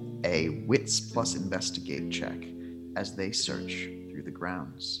roll a wits plus investigate check as they search through the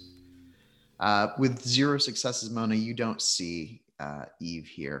grounds. With 0 successes, Mona, you don't see Eve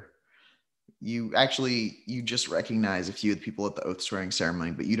here. You just recognize a few of the people at the oath swearing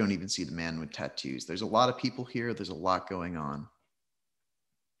ceremony, but you don't even see the man with tattoos. There's a lot of people here. There's a lot going on.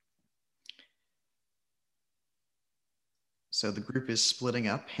 So the group is splitting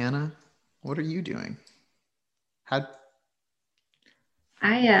up. Hannah, what are you doing?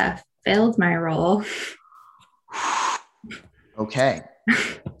 I failed my roll. Okay.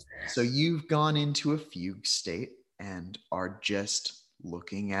 So you've gone into a fugue state and are just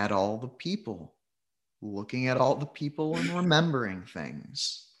looking at all the people and remembering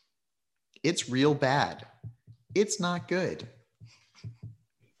things. It's real bad. It's not good.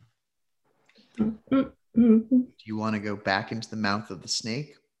 Do you want to go back into the mouth of the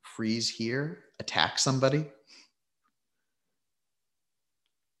snake, freeze here, attack somebody?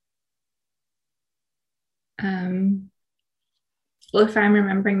 Well, if I'm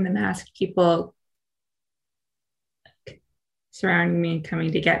remembering the masked people surrounding me,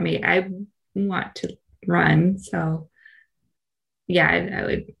 coming to get me, I want to run. So yeah, I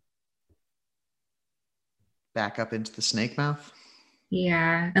would back up into the snake mouth.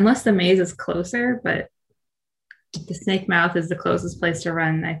 Yeah, unless the maze is closer, but the snake mouth is the closest place to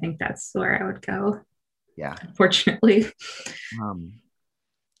run. I think that's where I would go. Yeah, unfortunately.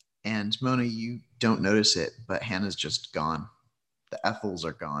 And Mona, you don't notice it, but Hannah's just gone. The Ethels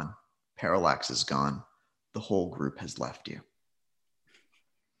are gone. Parallax is gone. The whole group has left you.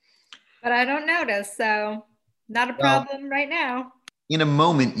 But I don't notice, so not a problem right now. In a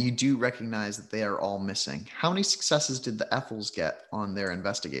moment, you do recognize that they are all missing. How many successes did the Ethels get on their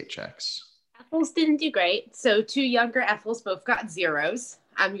investigate checks? Ethels didn't do great. So 2 younger Ethels both got 0s.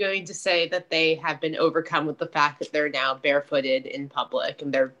 I'm going to say that they have been overcome with the fact that they're now barefooted in public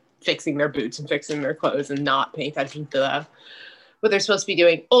and they're fixing their boots and fixing their clothes and not paying attention to the what they're supposed to be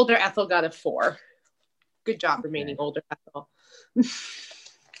doing. Older Ethel got a 4. Good job remaining older Ethel.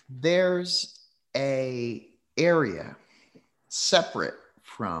 There's a area separate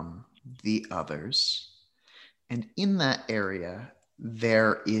from the others. And in that area,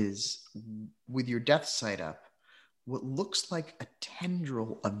 there is, with your death sight up, what looks like a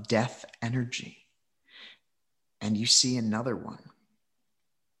tendril of death energy. And you see another one.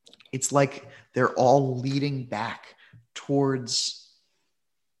 It's like they're all leading back towards,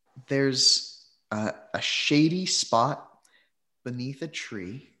 there's a shady spot beneath a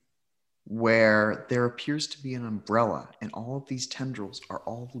tree where there appears to be an umbrella, and all of these tendrils are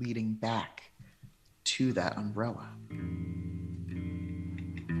all leading back to that umbrella.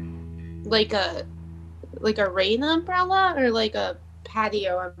 Like a rain umbrella or like a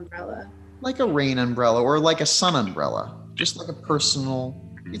patio umbrella? Like a rain umbrella or like a sun umbrella. Just like a personal,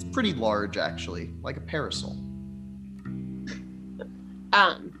 it's pretty large actually, like a parasol.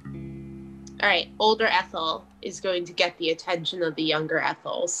 All right, older Ethel is going to get the attention of the younger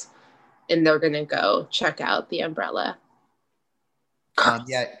Ethels, and they're going to go check out the umbrella.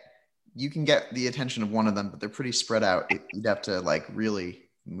 Yeah, you can get the attention of one of them, but they're pretty spread out. You'd have to like really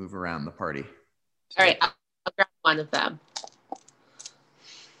move around the party. All right, I'll grab one of them.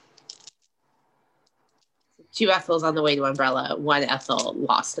 2 Ethels on the way to umbrella, 1 Ethel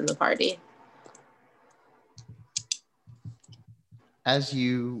lost in the party. As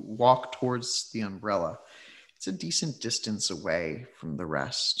you walk towards the umbrella, it's a decent distance away from the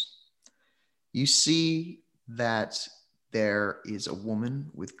rest. You see that there is a woman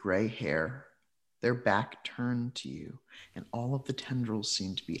with gray hair, their back turned to you, and all of the tendrils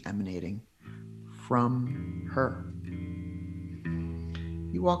seem to be emanating from her.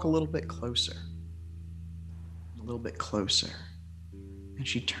 You walk a little bit closer, and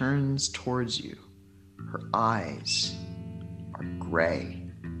she turns towards you. Her eyes are gray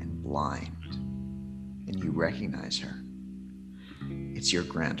and blind, and you recognize her. It's your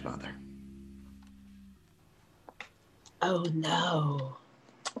grandmother. Oh no.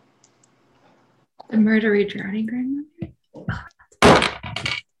 The murdery drowning grandmother?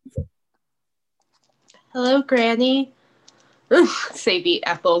 Hello, Granny. Say the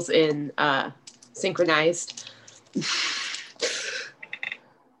Ethels in synchronized.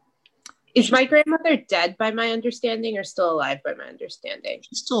 Is my grandmother dead by my understanding or still alive by my understanding?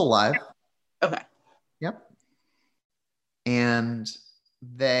 She's still alive. Okay. Yep. And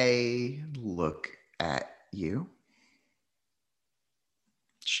they look at you.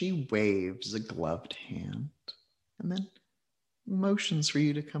 She waves a gloved hand and then motions for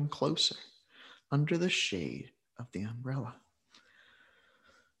you to come closer under the shade of the umbrella.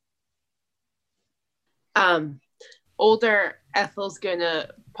 Older Ethel's gonna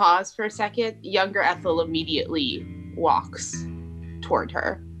pause for a second. Younger Ethel immediately walks toward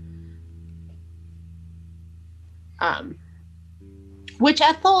her. Which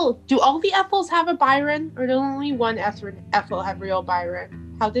Ethel? Do all the Ethels have a Byron, or does only one Ethel have real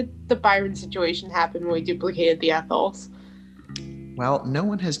Byron? How did the Byron situation happen when we duplicated the Ethels? Well, no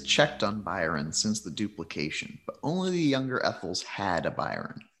one has checked on Byron since the duplication, but only the younger Ethels had a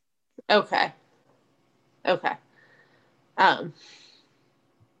Byron. Okay.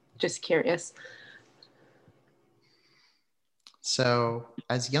 Just curious. So,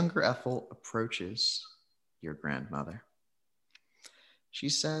 as younger Ethel approaches your grandmother, she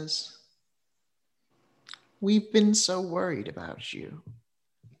says, "We've been so worried about you.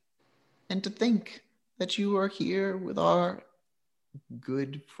 And to think that you are here with our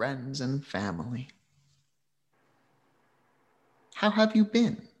good friends and family. How have you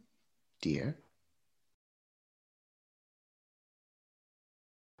been, dear?"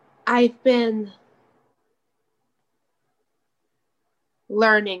 I've been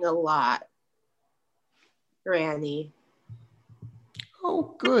learning a lot, Granny.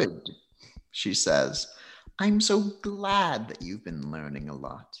 "Oh, good," she says. "I'm so glad that you've been learning a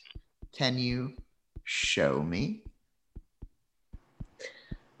lot. Can you show me?"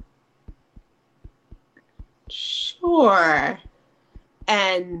 Sure.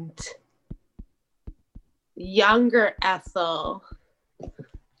 And younger Ethel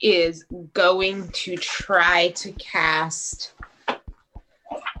is going to try to cast...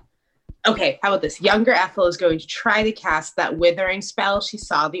 Okay, how about this? Younger Ethel is going to try to cast that withering spell she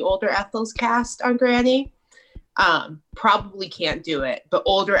saw the older Ethels cast on Granny. Probably can't do it, but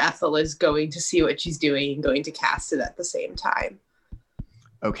older Ethel is going to see what she's doing and going to cast it at the same time.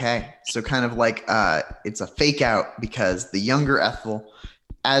 Okay, so kind of like it's a fake out because the younger Ethel,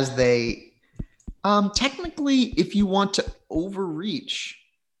 as they technically, if you want to overreach,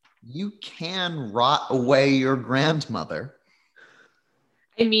 you can rot away your grandmother.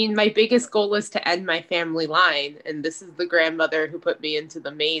 I mean, my biggest goal is to end my family line, and this is the grandmother who put me into the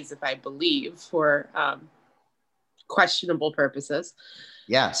maze, if I believe, for questionable purposes.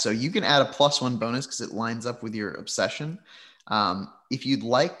 Yeah, so you can add a +1 bonus because it lines up with your obsession. If you'd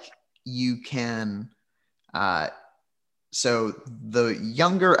like, you can. So the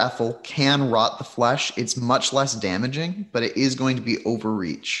younger Ethel can rot the flesh. It's much less damaging, but it is going to be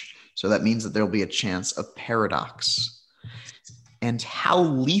overreach. So that means that there'll be a chance of paradox. And how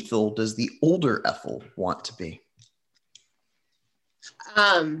lethal does the older Ethel want to be?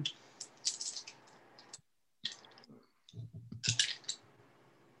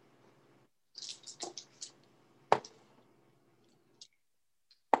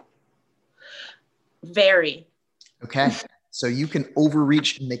 Very. Okay, so you can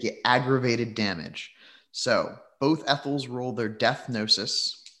overreach and make it aggravated damage. So both Ethels roll their Death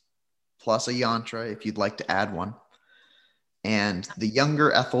Gnosis plus a Yantra if you'd like to add one. And the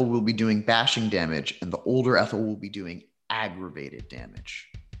younger Ethel will be doing bashing damage, and the older Ethel will be doing aggravated damage.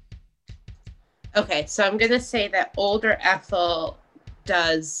 Okay, so I'm going to say that older Ethel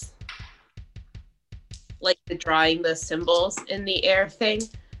does like the drawing the symbols in the air thing.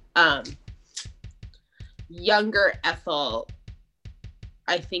 Younger Ethel,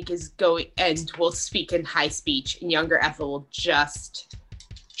 I think, is going and will speak in high speech, and younger Ethel will just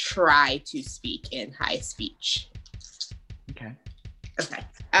try to speak in high speech. Okay. Okay.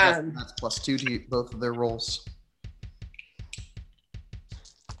 That's +2 to both of their rolls.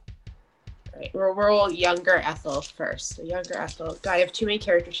 All right, we'll roll younger Ethel first. So younger Ethel. God, I have too many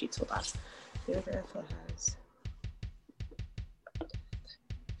character sheets. Hold on. Younger Ethel has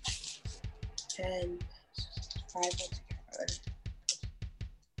 10, 5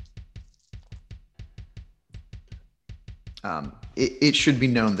 altogether. It should be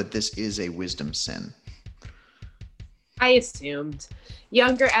known that this is a wisdom sin. I assumed.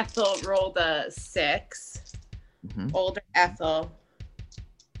 Younger Ethel rolled a 6. Mm-hmm. Older Ethel.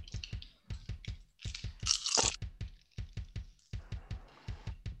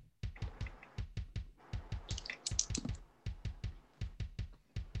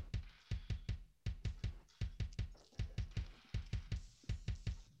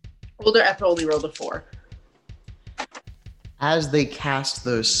 Older Ethel only rolled a 4. As they cast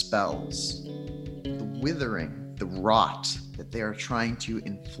those spells, the withering, the rot that they are trying to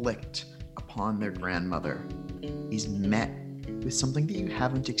inflict upon their grandmother is met with something that you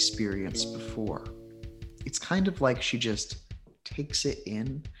haven't experienced before. It's kind of like she just takes it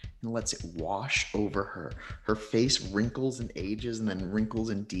in and lets it wash over her. Her face wrinkles and ages and then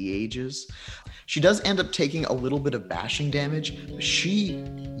wrinkles and de-ages. She does end up taking a little bit of bashing damage, but she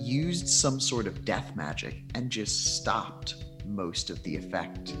used some sort of death magic and just stopped most of the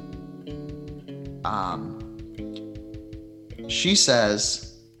effect. She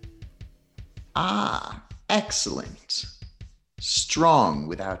says, excellent. Strong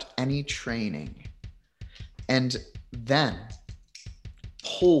without any training. And then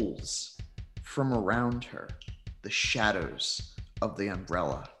pulls from around her the shadows of the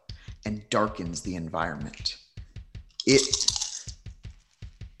umbrella and darkens the environment. It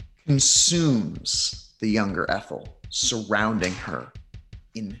consumes the younger Ethel, surrounding her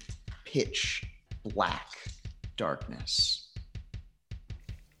in pitch black darkness.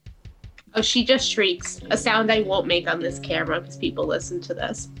 Oh, she just shrieks. A sound I won't make on this camera because people listen to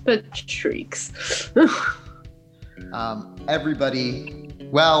this, but shrieks. Everybody,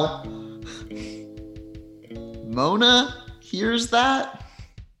 well, Mona hears that.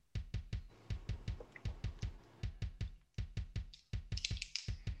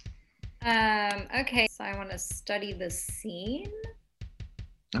 Okay, so I want to study the scene.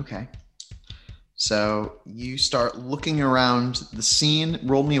 Okay. So you start looking around the scene.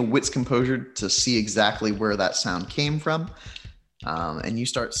 Roll me a wits composure to see exactly where that sound came from. And you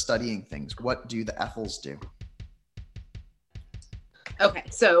start studying things. What do the Ethels do? Okay,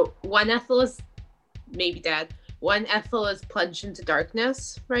 so one Ethel is maybe dead. One Ethel is plunged into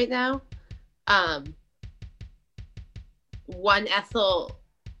darkness right now. One Ethel,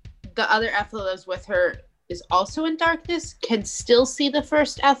 the other Ethel that was with her is also in darkness, can still see the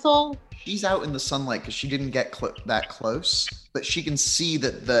first Ethel. She's out in the sunlight because she didn't get that close, but she can see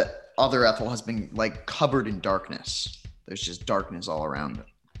that the other Ethel has been like covered in darkness. There's just darkness all around it.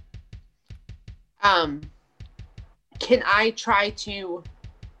 Can I try to...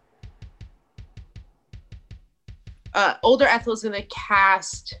 older Ethel is going to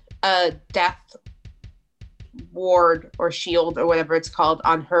cast a death ward or shield or whatever it's called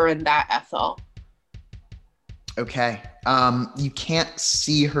on her and that Ethel. Okay. You can't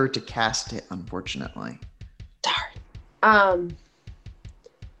see her to cast it, unfortunately. Darn.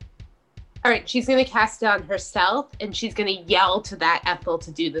 All right, she's going to cast it on herself, and she's going to yell to that Ethel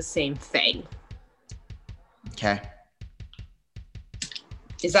to do the same thing. Okay.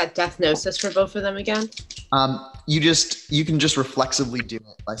 Is that Death Gnosis for both of them again? You can just reflexively do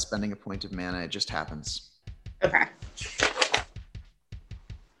it by spending a point of mana. It just happens. Okay.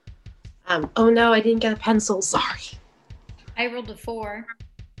 Oh no, I didn't get a pencil. Sorry. I rolled a 4.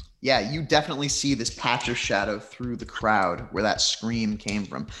 Yeah, you definitely see this patch of shadow through the crowd where that scream came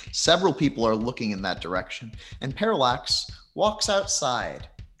from. Several people are looking in that direction, and Parallax walks outside,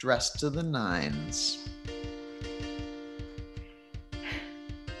 dressed to the nines.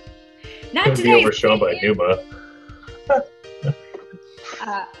 Not Couldn't be today. overshone by Numa.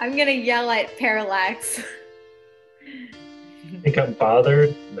 I'm gonna yell at Parallax. Think I'm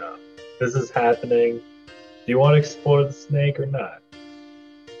bothered? No. This is happening. Do you want to explore the snake or not?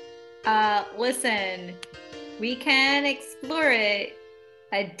 Listen, we can explore it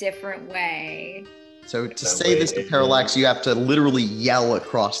a different way. So to That say this to way- Parallax, you have to literally yell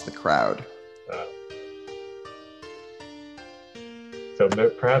across the crowd. So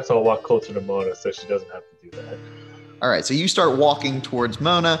perhaps I'll walk closer to Mona so she doesn't have to do that. All right, so you start walking towards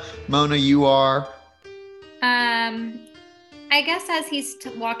Mona. Mona, you are... I guess as he's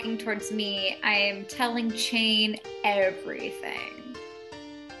walking towards me, I am telling Chain everything.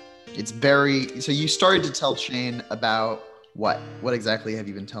 It's very... So you started to tell Shane about what? What exactly have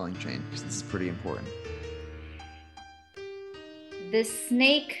you been telling Shane? Because this is pretty important. The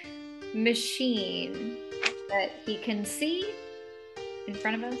snake machine that he can see in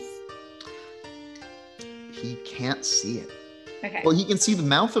front of us. He can't see it. Okay. Well, he can see the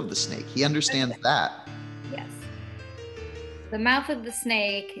mouth of the snake. He understands that. Yes. The mouth of the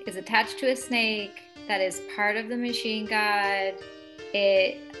snake is attached to a snake that is part of the machine god.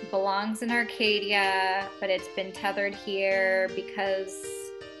 It belongs in Arcadia, but it's been tethered here because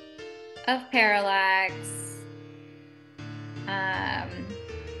of Parallax.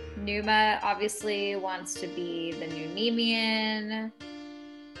 Numa obviously wants to be the new Nemean,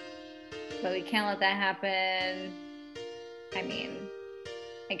 but we can't let that happen. I mean,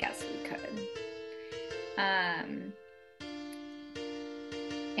 I guess we could.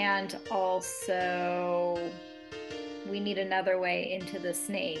 And also, we need another way into the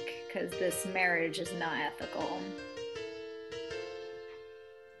snake because this marriage is not ethical.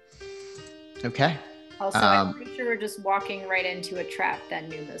 Okay. Also, I'm pretty sure we're just walking right into a trap that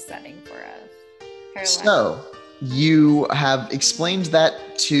Numa's setting for us. Parallax. So you have explained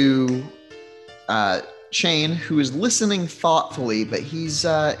that to Shane, who is listening thoughtfully, but he's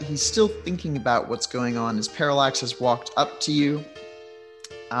still thinking about what's going on as Parallax has walked up to you.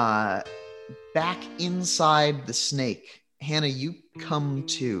 Back inside the snake, Hannah, you come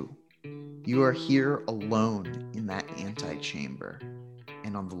to. You are here alone in that antechamber.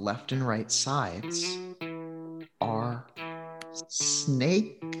 And on the left and right sides are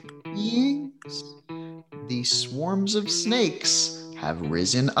snake beings. The swarms of snakes have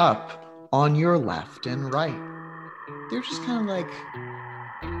risen up on your left and right. They're just kind of like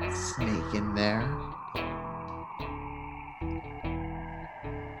a snake in there.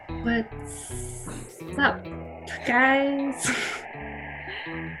 What's up, guys?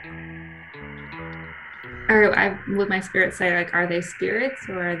 Or would my spirit say, like, are they spirits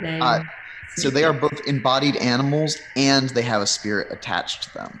or are they? So they are both embodied animals and they have a spirit attached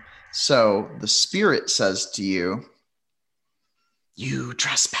to them. So the spirit says to you, "You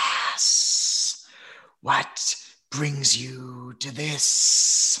trespass. What brings you to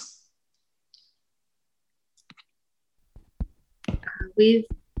this?" We've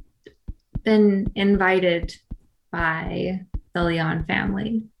been invited by the Leon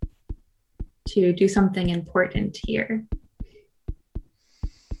family to do something important here.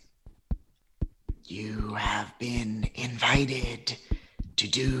 You have been invited to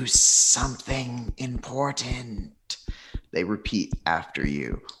do something important. They repeat after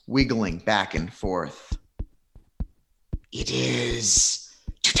you, wiggling back and forth. It is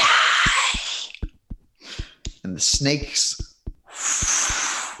to die. And the snakes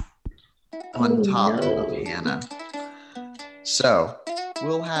on top of Hannah. So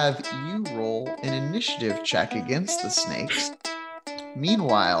we'll have you roll an initiative check against the snakes.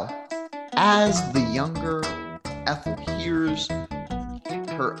 Meanwhile, as the younger Ethel hears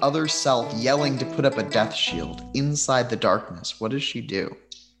her other self yelling to put up a death shield inside the darkness, what does she do?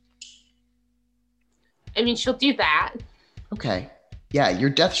 I mean, she'll do that. Okay. Yeah, your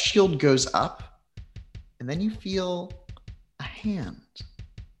death shield goes up, and then you feel a hand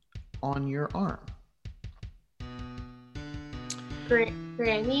on your arm.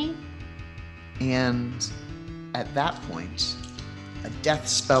 Granny? And at that point, a death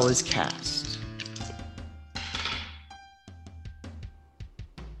spell is cast.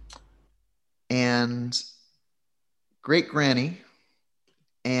 And Great Granny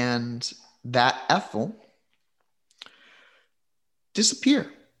and that Ethel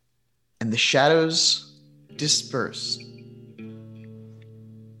disappear, and the shadows disperse.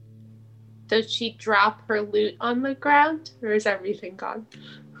 Does she drop her loot on the ground, or is everything gone?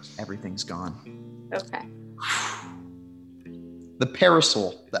 Everything's gone. Okay. The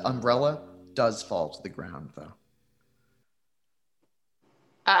parasol, the umbrella, does fall to the ground, though.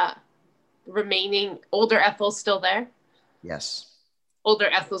 Remaining older Ethel's still there? Yes. Older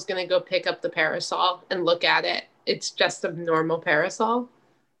Ethel's gonna go pick up the parasol and look at it. It's just a normal parasol.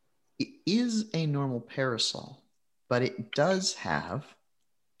 It is a normal parasol, but it does have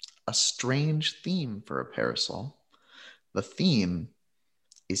a strange theme for a parasol. The theme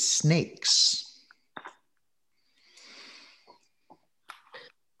is snakes.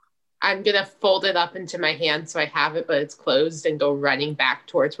 I'm gonna fold it up into my hand so I have it, but it's closed, and go running back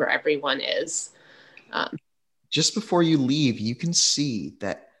towards where everyone is. Just before you leave, you can see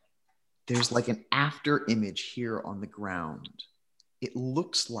that there's like an after image here on the ground. It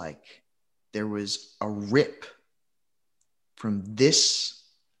looks like there was a rip from this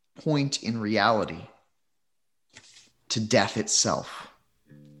point in reality to death itself.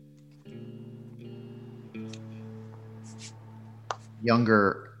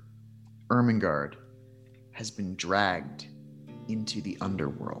 Younger Ermengarde has been dragged into the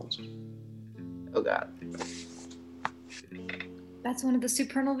underworld. Oh god. That's one of the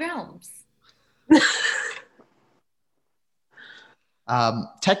supernal realms.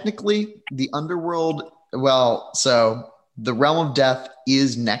 Technically, the underworld, so the realm of death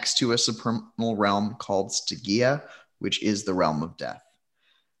is next to a supernal realm called Stygia, which is the realm of death.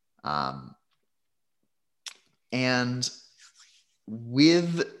 And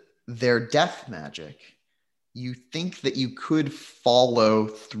with their death magic, you think that you could follow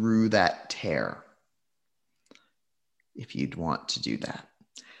through that tear if you'd want to do that.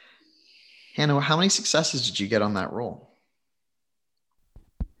 Hannah, how many successes did you get on that roll?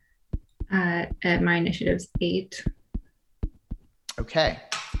 At my initiative's 8. Okay.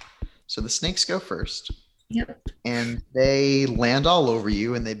 So the snakes go first. Yep. And they land all over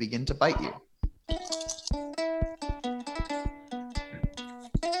you and they begin to bite you.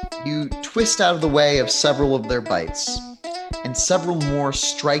 You twist out of the way of several of their bites, and several more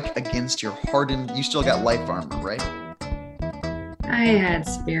strike against your hardened. You still got life armor, right? I had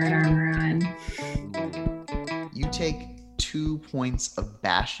spirit armor on. You take 2 points of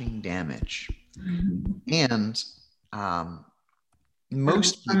bashing damage. Mm-hmm. And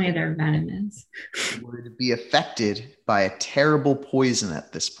most Tell me people they're venomous. would be affected by a terrible poison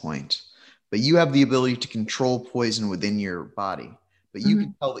at this point. But you have the ability to control poison within your body. But you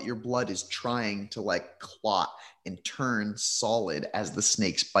can tell that your blood is trying to like clot and turn solid as the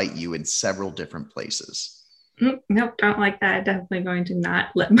snakes bite you in several different places. Nope, don't like that. Definitely going to not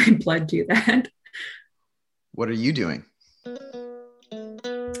let my blood do that. What are you doing?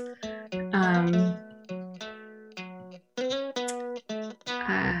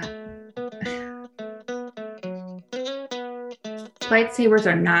 Lightsabers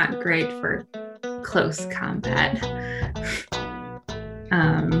are not great for close combat.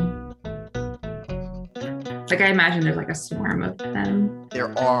 Like I imagine there's like a swarm of them.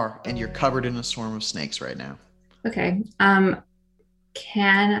 There are, and you're covered in a swarm of snakes right now. Okay.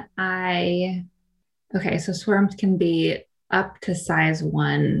 Can I? Okay, so swarms can be up to size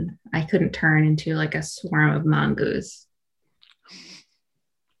 1. I couldn't turn into like a swarm of mongoose.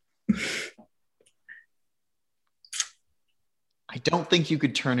 I don't think you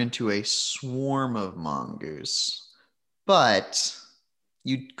could turn into a swarm of mongoose, but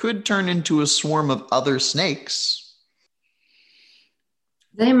you could turn into a swarm of other snakes.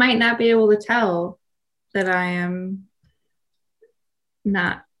 They might not be able to tell that I am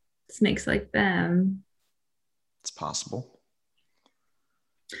not snakes like them. It's possible.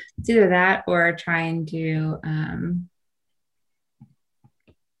 It's either that or try and do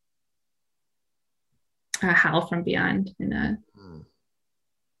a howl from beyond in a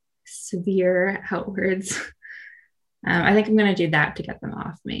severe outwards. I think I'm going to do that to get them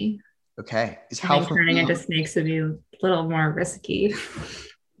off me. Okay. Is Howl from turning Beyond into snakes would be a little more risky.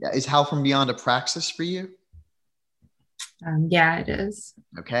 Yeah. Is Howl from Beyond a praxis for you? Yeah, it is.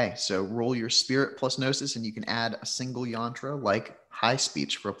 Okay. So roll your spirit plus gnosis, and you can add a single yantra like high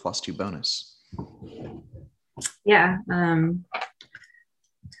speech for a +2 bonus. Yeah.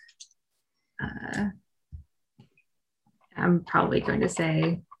 I'm probably going to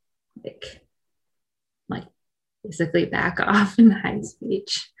say like basically back off in high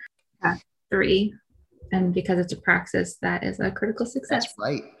speech. 3. And because it's a praxis, that is a critical success. That's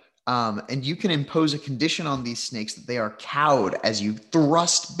right. And you can impose a condition on these snakes that they are cowed as you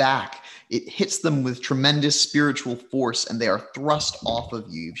thrust back. It hits them with tremendous spiritual force and they are thrust off of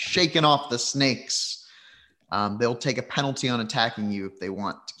you. You've shaken off the snakes. They'll take a penalty on attacking you if they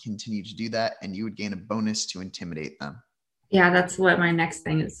want to continue to do that, and you would gain a bonus to intimidate them. Yeah, that's what my next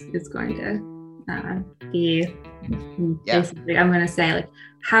thing is going to be. Basically, I'm going to say, like,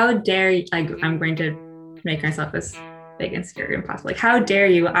 how dare you, like, I'm going to make myself as big and scary as possible. Like, how dare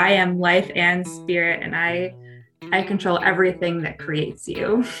you? I am life and spirit, and I control everything that creates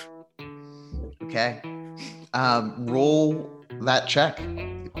you. Okay. Roll that check.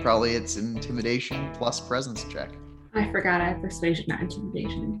 Probably it's intimidation plus presence check. I forgot I have persuasion, not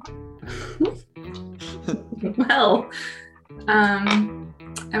intimidation. Well, and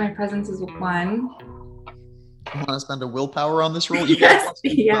my presence is 1. You want to spend a willpower on this roll? Yes,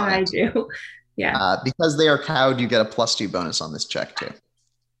 yeah, I do. Yeah. Because they are cowed, you get a +2 bonus on this check too.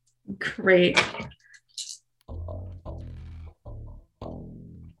 Great.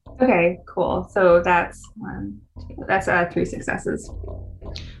 Okay, cool. So that's 3 successes.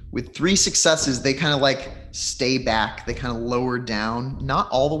 With 3 successes, they kind of like stay back. They kind of lower down, not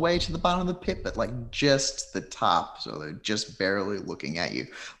all the way to the bottom of the pit, but like just the top. So they're just barely looking at you.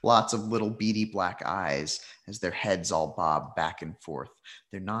 Lots of little beady black eyes as their heads all bob back and forth.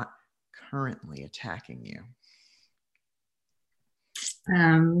 They're not currently attacking you.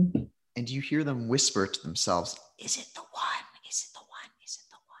 And you hear them whisper to themselves, "Is it the one? Is it the one? Is it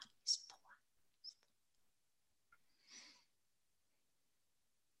the one? Is it the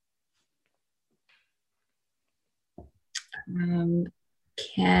one?"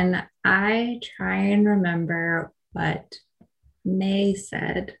 Can I try and remember what May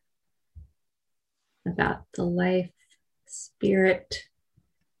said about the life, spirit,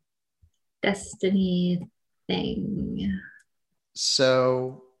 destiny thing?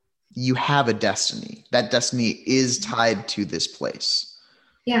 So you have a destiny. That destiny is tied to this place.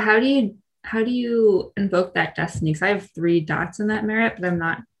 Yeah, how do you invoke that destiny? Because I have 3 dots in that merit, but I'm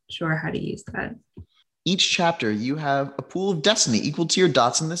not sure how to use that. Each chapter, you have a pool of destiny equal to your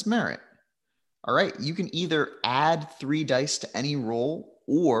dots in this merit. All right, you can either add 3 dice to any roll,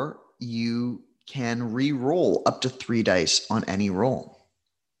 or you can re-roll up to 3 dice on any roll.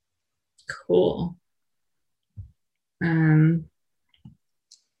 Cool.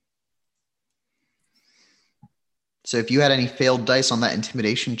 So if you had any failed dice on that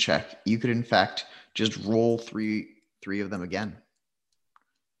intimidation check, you could in fact just roll three of them again.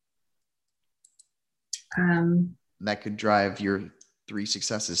 That could drive your 3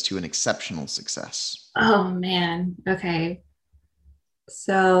 successes to an exceptional success. Oh man. Okay.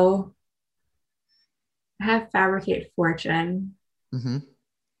 So I have fabricate fortune. Mm-hmm.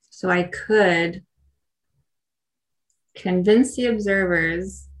 So I could convince the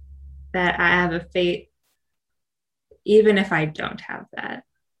observers that I have a fate, even if I don't have that.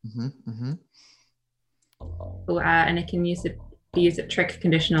 Mm-hmm. Mm-hmm. And it can use it trick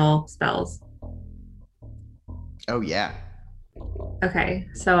conditional spells. Oh yeah. Okay,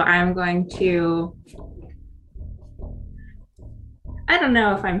 so I'm going to, I don't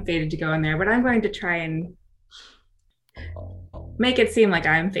know if I'm fated to go in there, but I'm going to try and make it seem like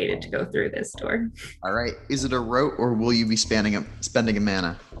I'm fated to go through this door. All right. Is it a rote, or will you be spending a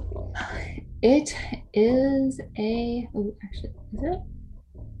mana? It is a. Oh, actually, is it?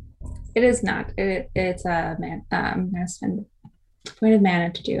 It is not. It's a man. I'm gonna spend pointed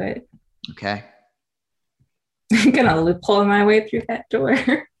mana to do it. Okay. I'm gonna pull my way through that door.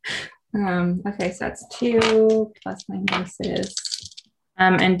 Okay, so that's 2 plus my bases.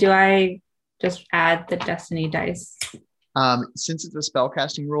 And do I just add the destiny dice? Since it's a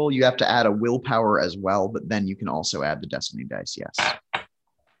spellcasting roll, you have to add a willpower as well, but then you can also add the destiny dice, yes.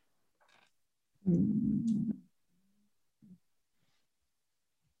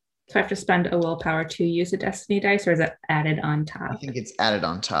 So I have to spend a willpower to use a destiny dice, or is it added on top? I think it's added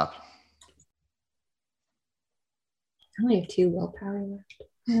on top. I only have 2 willpower left.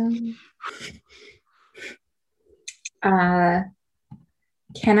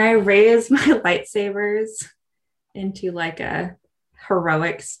 Can I raise my lightsabers into like a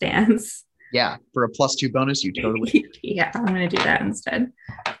heroic stance? Yeah, for a +2 bonus, you totally. Yeah, I'm gonna do that instead.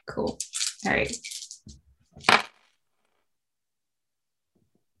 Cool. All right.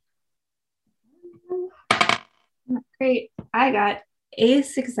 Great. I got a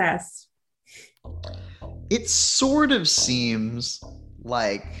success. It sort of seems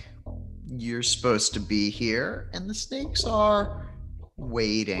like you're supposed to be here, and the snakes are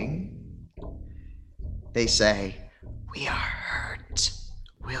waiting. They say, We are hurt.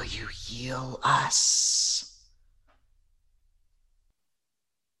 Will you heal us?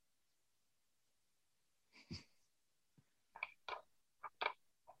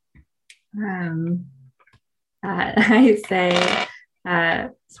 I say,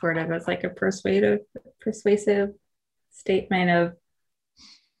 sort of as like a persuasive statement of,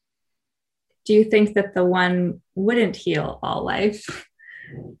 do you think that the one wouldn't heal all life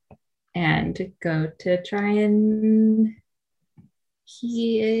and go to try and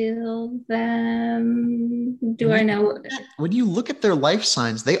heal them? Do I know? When you look at their life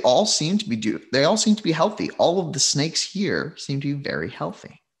signs, they all seem to be healthy. All of the snakes here seem to be very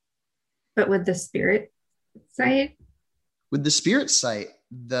healthy. But with the spirit sight? With the spirit sight,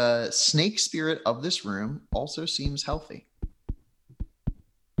 the snake spirit of this room also seems healthy.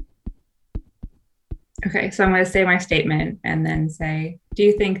 Okay, so I'm going to say my statement and then say, do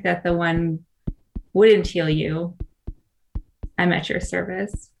you think that the one wouldn't heal you? I'm at your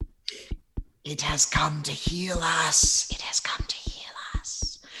service. It has come to heal us. It has come to heal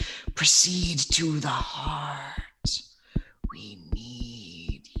us. Proceed to the heart. We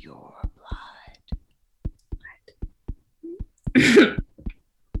need your blood.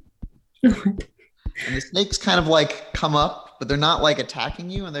 And the snakes kind of like come up, but they're not like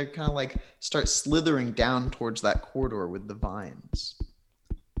attacking you, and they're kind of like start slithering down towards that corridor with the vines,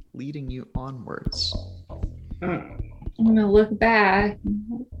 leading you onwards. I'm gonna look back.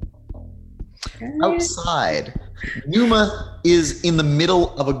 Outside, Numa is in the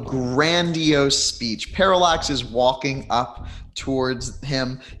middle of a grandiose speech. Parallax is walking up towards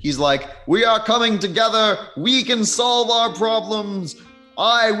him. He's like, "We are coming together. We can solve our problems.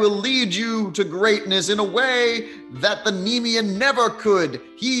 I will lead you to greatness in a way that the Nemean never could.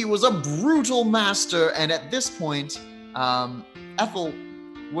 He was a brutal master." And at this point, Ethel,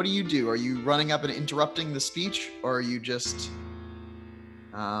 what do? Are you running up and interrupting the speech, or are you just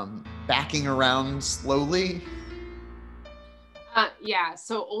backing around slowly? Yeah,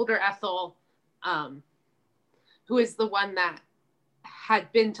 so older Ethel, who is the one that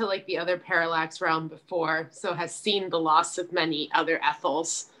had been to like the other Parallax realm before, so has seen the loss of many other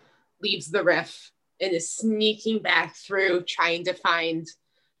Ethels, leaves the rift and is sneaking back through trying to find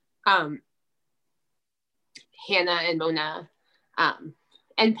Hannah and Mona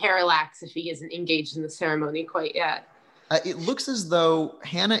and Parallax if he isn't engaged in the ceremony quite yet. It looks as though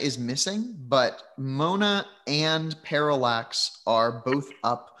Hannah is missing, but Mona and Parallax are both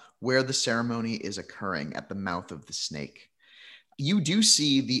up where the ceremony is occurring at the mouth of the snake. You do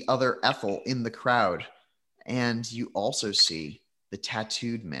see the other Ethel in the crowd, and you also see the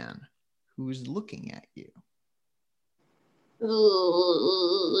tattooed man who is looking at you.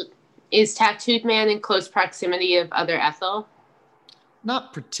 Is tattooed man in close proximity of other Ethel?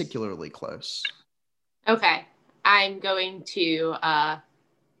 Not particularly close. Okay. I'm going to,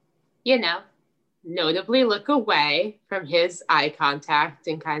 notably look away from his eye contact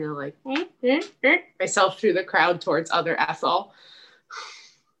and kind of like myself through the crowd towards other Ethel.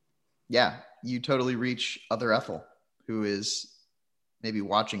 Yeah, you totally reach other Ethel, who is maybe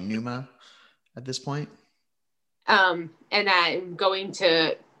watching Numa at this point. And I'm going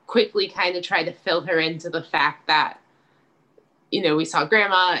to quickly kind of try to fill her into the fact that, we saw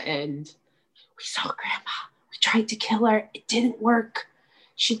Grandma. We tried to kill her. It didn't work.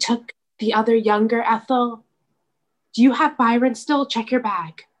 She took the other younger Ethel. Do you have Byron still? Check your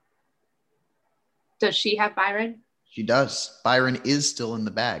bag. Does she have Byron? She does. Byron is still in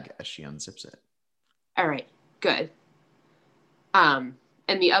the bag as she unzips it. All right, good. And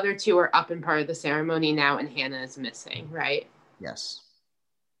the other two are up and part of the ceremony now, and Hannah is missing, right? Yes.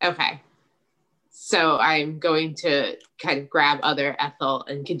 Okay. So I'm going to kind of grab other Ethel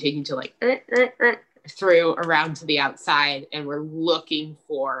and continue to like through around to the outside, and we're looking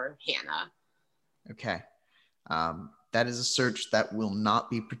for Hannah. Okay. That is a search that will not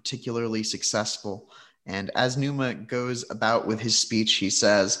be particularly successful. And as Numa goes about with his speech, he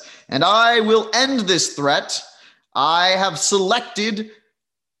says, "And I will end this threat. I have selected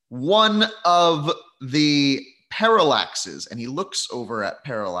one of the Parallaxes," and he looks over at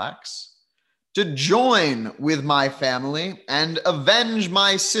Parallax, "to join with my family and avenge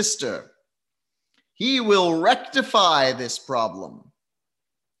my sister. He will rectify this problem."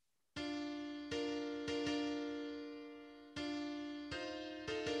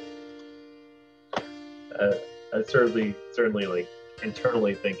 I certainly like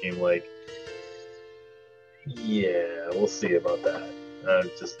internally thinking like, yeah, we'll see about that.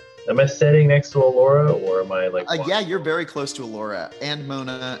 Am I sitting next to Alora, or am I like? Yeah, you're very close to Alora and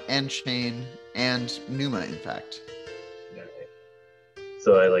Mona and Shane and Numa, in fact. Right.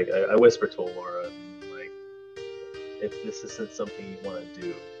 So I whisper to Alora, like, if this isn't something you want to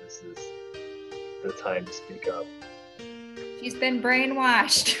do, this is the time to speak up. She's been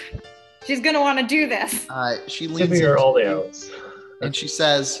brainwashed. She's going to want to do this. She leans Giving her into all the you, outs. and she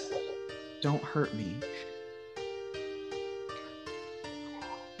says, "Don't hurt me."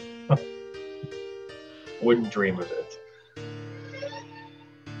 Wouldn't dream of it.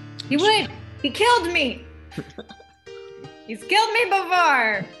 He would. He killed me. He's killed me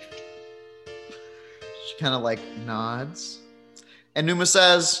before. She kind of like nods. And Numa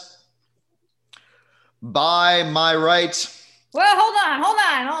says, "By my right." Well, hold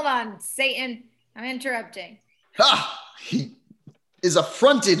on, Satan. I'm interrupting. He is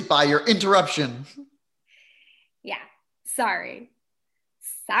affronted by your interruption. Yeah, sorry.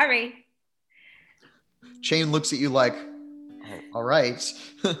 Chain looks at you like, "Oh, all right."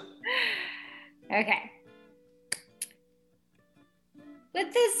 Okay.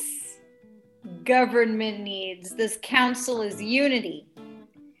 What this government needs, this council, is unity.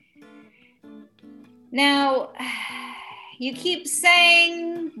 Now, you keep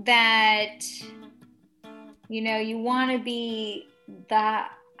saying that, you want to be the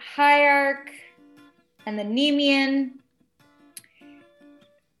hierarch and the Nemean.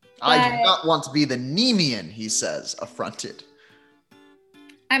 I do not want to be the Nemean, he says, affronted.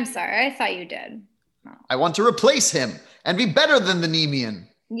 I'm sorry, I thought you did. Oh. I want to replace him and be better than the Nemean.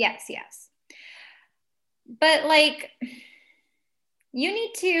 Yes. But you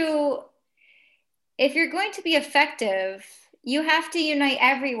need to, if you're going to be effective, you have to unite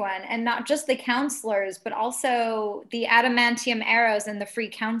everyone, and not just the counselors, but also the adamantium arrows and the Free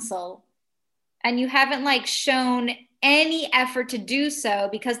Council. And you haven't shown any effort to do so,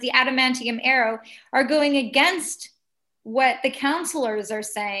 because the adamantium arrow are going against what the counselors are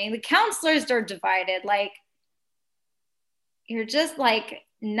saying. The counselors are divided. You're just not,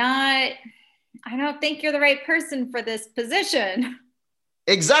 I don't think you're the right person for this position.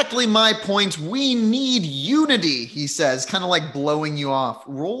 Exactly my point. We need unity, he says, kind of blowing you off.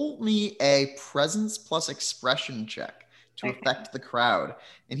 Roll me a presence plus expression check to affect the crowd.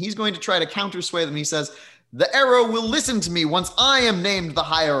 And he's going to try to countersway them. He says, "The arrow will listen to me once I am named the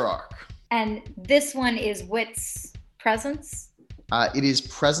hierarch." And this one is Wit's presence? It is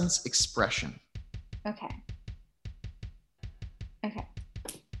presence expression. Okay.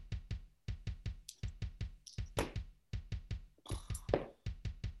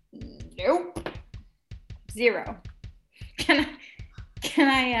 Nope. 0. Can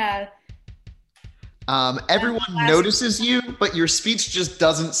I everyone notices you, but your speech just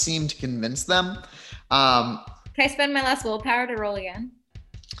doesn't seem to convince them. Can I spend my last willpower to roll again?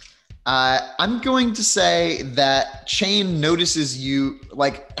 I'm going to say that Chain notices you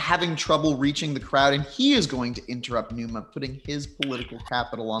having trouble reaching the crowd, and he is going to interrupt Numa, putting his political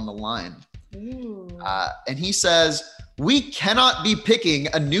capital on the line. Ooh. And he says, "We cannot be picking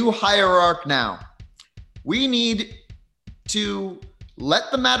a new hierarch now. We need to let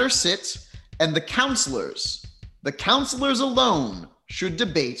the matter sit, and the counselors alone should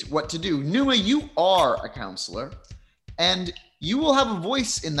debate what to do. Numa, you are a counselor, and you will have a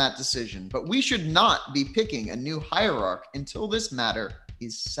voice in that decision, but we should not be picking a new hierarch until this matter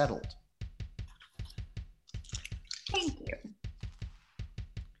is settled." Thank you.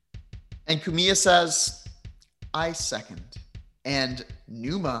 And Kumiya says, "I second." And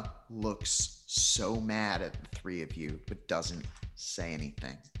Numa looks so mad at the three of you, but doesn't say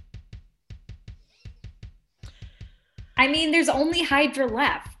anything. I mean, there's only Hydra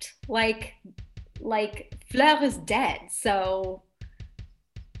left. Fleur is dead, so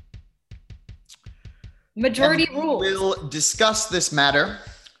majority rules. We'll discuss this matter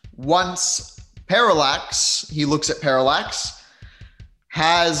once Parallax, he looks at Parallax,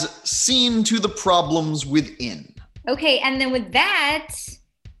 has seen to the problems within. Okay, and then with that,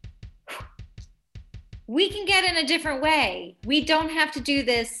 we can get in a different way. We don't have to do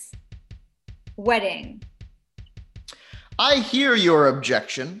this wedding. I hear your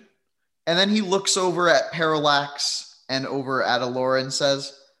objection. And then he looks over at Parallax and over at Alora and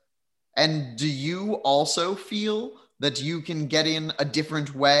says, "And do you also feel that you can get in a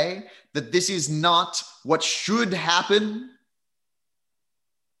different way? That this is not what should happen?"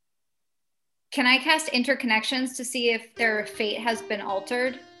 Can I cast interconnections to see if their fate has been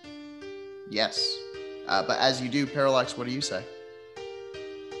altered? Yes. But as you do, Parallax, what do you say?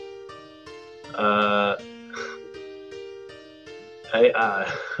 Wow.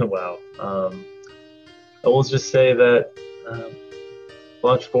 I will just say that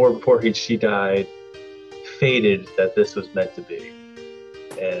Blanche 4, before she died, fated that this was meant to be.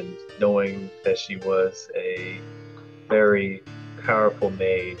 And knowing that she was a very powerful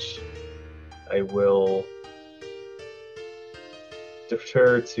mage, I will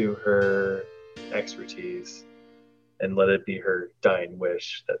defer to her expertise and let it be her dying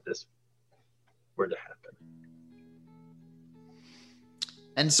wish that this were to happen.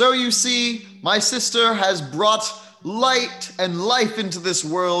 And so you see, my sister has brought light and life into this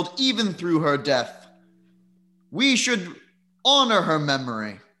world, even through her death. We should honor her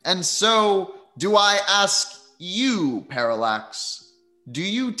memory. And so do I ask you, Parallax, do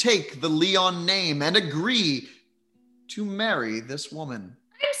you take the Leon name and agree to marry this woman?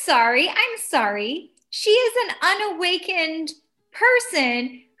 I'm sorry. She is an unawakened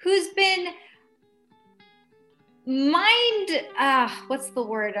person who's been what's the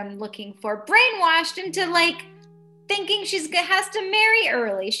word I'm looking for? Brainwashed into like thinking has to marry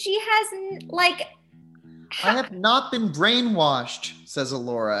early. She hasn't I have not been brainwashed, says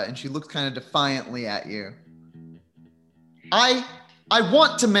Alora, and she looks kind of defiantly at you. I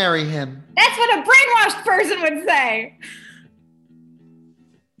want to marry him. That's what a brainwashed person would say.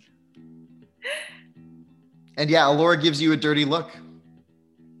 And yeah, Alora gives you a dirty look.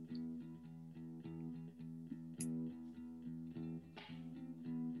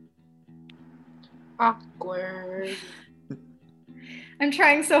 Awkward. I'm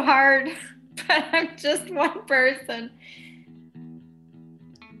trying so hard, but I'm just one person.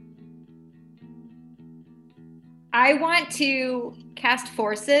 I want to cast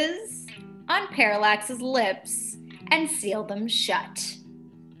forces on Parallax's lips and seal them shut.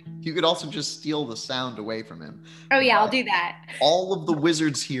 You could also just steal the sound away from him. Oh yeah, I'll do that. All of the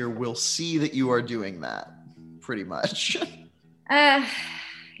wizards here will see that you are doing that, pretty much. Yeah,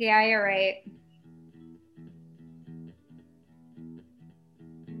 you're right.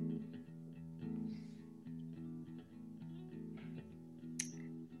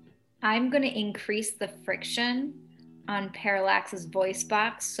 I'm going to increase the friction on Parallax's voice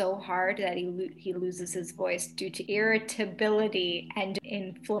box so hard that he loses his voice due to irritability and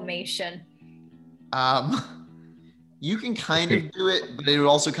inflammation. You can kind of do it, but it would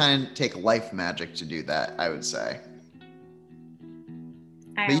also kind of take life magic to do that, I would say.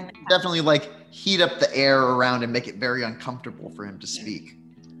 But you can definitely heat up the air around and make it very uncomfortable for him to speak.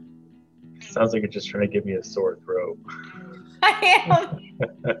 Sounds like you're just trying to give me a sore throat. I am.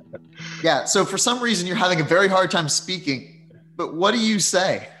 Yeah, so for some reason you're having a very hard time speaking, but what do you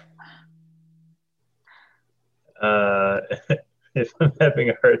say? If I'm having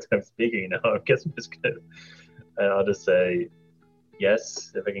a hard time speaking now, I guess I'll just say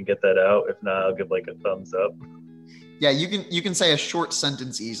yes, if I can get that out. If not, I'll give a thumbs up. Yeah, you can say a short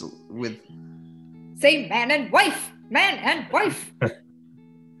sentence easily with say man and wife.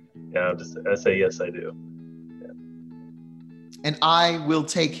 Yeah, I say yes, I do. And I will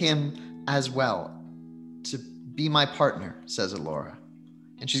take him as well to be my partner, says Alora.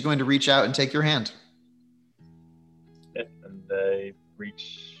 And she's going to reach out and take your hand. Yeah, and I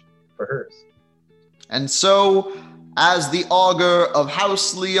reach for hers. And so, as the augur of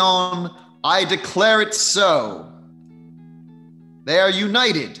House Leon, I declare it so. They are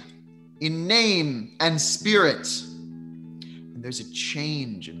united in name and spirit. And there's a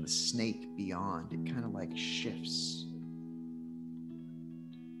change in the snake beyond. It kind of shifts.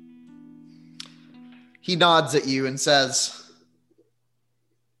 He nods at you and says,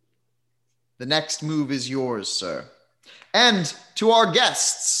 "The next move is yours, sir. And to our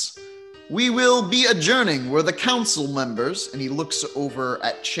guests, we will be adjourning where the council members," and he looks over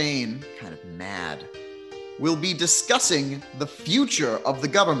at Chain, kind of mad, "will be discussing the future of the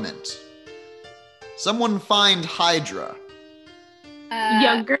government. Someone find Hydra."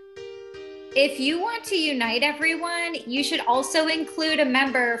 Younger. If you want to unite everyone, you should also include a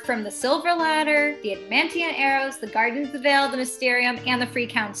member from the Silver Ladder, the Adamantian Arrows, the Guardians of the Veil, the Mysterium, and the Free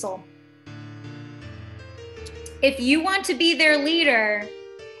Council. If you want to be their leader,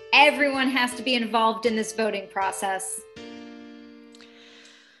 everyone has to be involved in this voting process.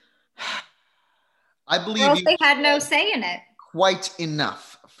 I believe or else they had no say in it. Quite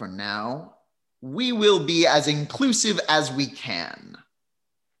enough for now. We will be as inclusive as we can.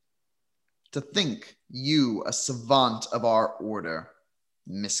 To think you, a savant of our order,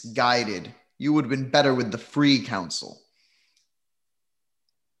 misguided, you would have been better with the Free Council.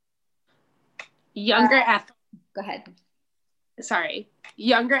 Younger Ethel. Go ahead. Sorry.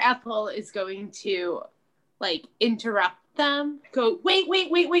 Younger Ethel is going to interrupt them. Go,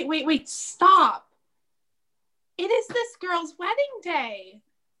 wait, stop. It is this girl's wedding day.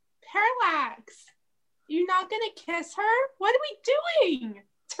 Parallax. You're not going to kiss her? What are we doing?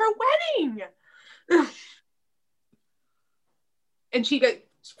 It's her wedding. And she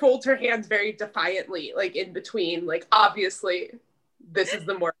folds her hands very defiantly, in between, obviously this is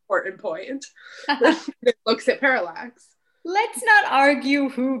the more important point. It looks at Parallax. Let's not argue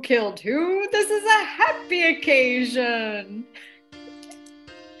who killed who. This is a happy occasion.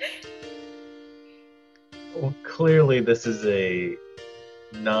 Well, clearly this is a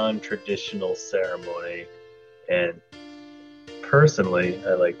non-traditional ceremony, and personally,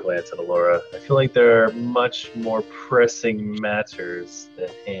 I like glance at Alora. I feel like there are much more pressing matters at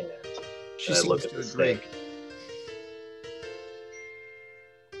hand. She And I seems look at to the agree. snake.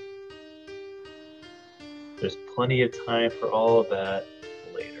 There's plenty of time for all of that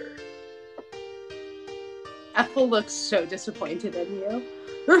later. Ethel looks so disappointed in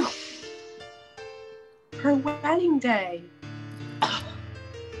you. Her wedding day. At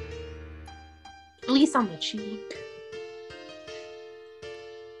least on the cheek.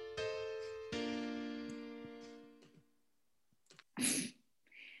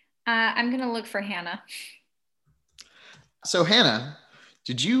 I'm going to look for Hannah. So Hannah,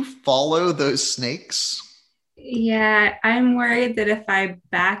 did you follow those snakes? Yeah, I'm worried that if I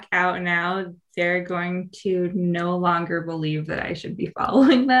back out now, they're going to no longer believe that I should be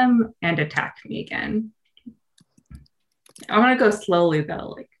following them and attack me again. I want to go slowly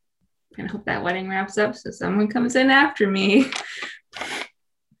though, like, and hope that wedding wraps up so someone comes in after me.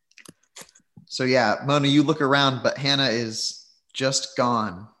 So yeah, Mona, you look around, but Hannah is just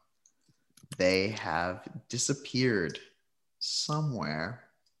gone. They have disappeared somewhere.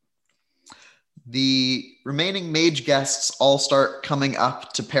 The remaining mage guests all start coming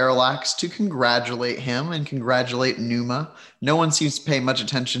up to Parallax to congratulate him and congratulate Numa. No one seems to pay much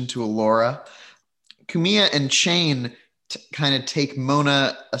attention to Alora. Kumiya and Chain kind of take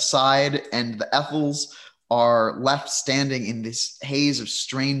Mona aside, and the Ethels are left standing in this haze of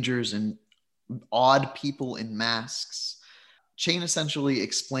strangers and odd people in masks. Chain essentially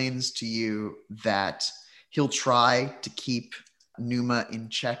explains to you that he'll try to keep Numa in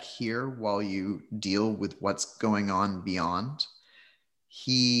check here while you deal with what's going on beyond.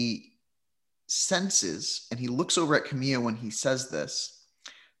 He senses, and he looks over at Kumiya when he says this,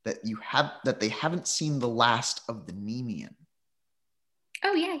 that they haven't seen the last of the Nemean.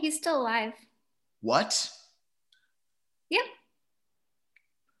 Oh, yeah, he's still alive. What? Yep.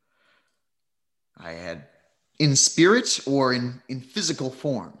 I had in spirit or in physical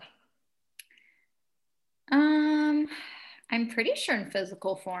form? I'm pretty sure in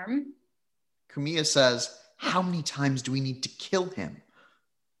physical form. Kumiya says, how many times do we need to kill him?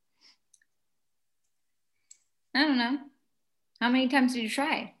 I don't know. How many times did you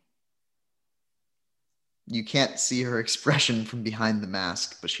try? You can't see her expression from behind the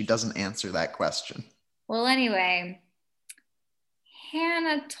mask, but she doesn't answer that question. Well, anyway,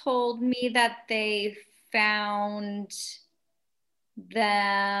 Hannah told me that they found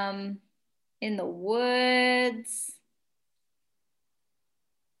them in the woods.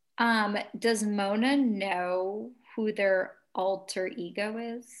 Does Mona know who their alter ego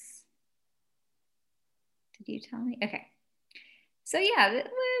is? Did you tell me? Okay. So yeah,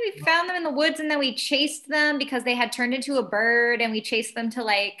 we found them in the woods and then we chased them because they had turned into a bird, and we chased them to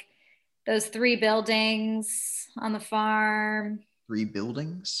like those 3 buildings on the farm. 3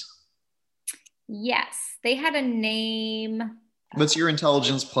 buildings? Yes, they had a name. What's your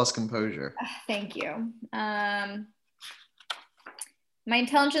intelligence plus composure? Thank you. My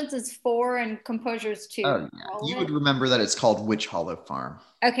intelligence is 4 and composure is 2. Oh, yeah. You would remember that it's called Witch Hollow Farm.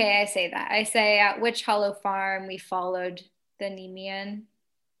 Okay, I say that. I say at Witch Hollow Farm, we followed the Nemean.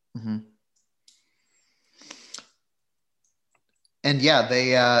 Mm-hmm. And yeah,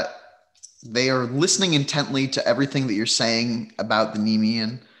 they are listening intently to everything that you're saying about the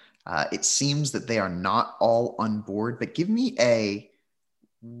Nemean. It seems that they are not all on board, but give me a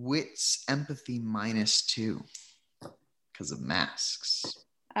wits empathy -2 because of masks.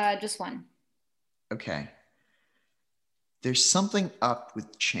 Just 1. Okay. There's something up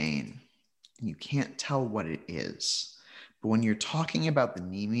with Chain, and you can't tell what it is. But when you're talking about the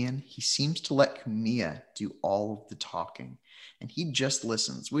Nemean, he seems to let Kumiya do all of the talking, and he just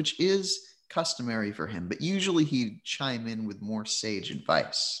listens, which is customary for him, but usually he'd chime in with more sage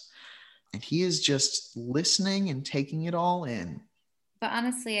advice. And he is just listening and taking it all in. But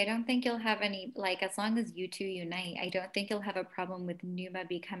honestly, I don't think you'll have any, like, as long as you two unite, I don't think you'll have a problem with Numa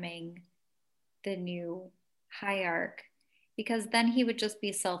becoming the new hierarch, because then he would just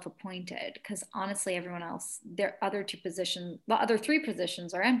be self-appointed, because honestly, everyone else, their other 2 positions, the other 3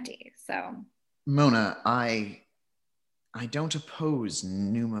 positions are empty. So Mona, I don't oppose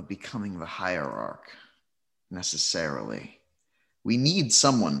Numa becoming the hierarch necessarily. We need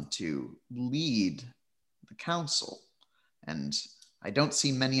someone to lead the council, and I don't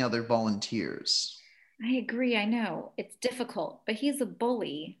see many other volunteers. I agree. I know it's difficult, but he's a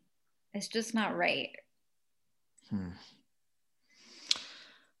bully. It's just not right.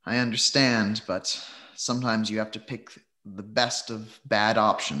 I understand, but sometimes you have to pick the best of bad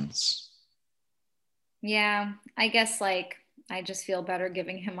options. Yeah, I guess like I just feel better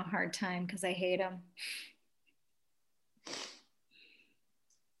giving him a hard time because I hate him.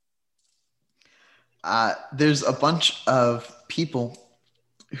 There's a bunch of people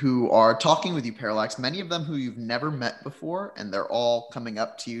who are talking with you, Parallax, many of them who you've never met before, and they're all coming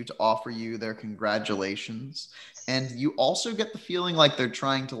up to you to offer you their congratulations. And you also get the feeling like they're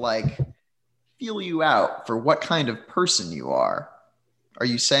trying to like feel you out for what kind of person you are. Are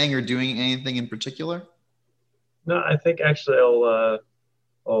you saying or doing anything in particular? No, I think actually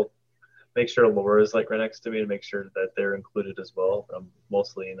I'll make sure Laura's like right next to me to make sure that they're included as well. I'm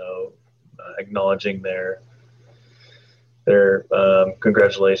mostly, acknowledging their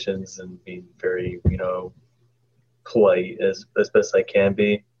congratulations and being very, polite as best I can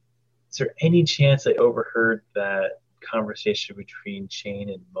be. Is there any chance I overheard that conversation between Shane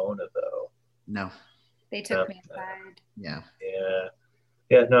and Mona though? No. They took me aside. Yeah.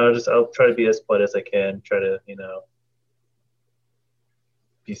 Yeah, no, I'll try to be as polite as I can, try to,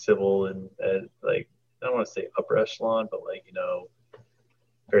 be civil and like, I don't want to say upper echelon, but like,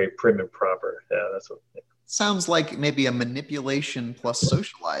 very prim and proper. Yeah, that's what. Sounds like maybe a manipulation plus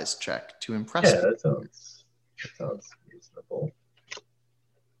socialized check to impress Yeah, people. that sounds reasonable.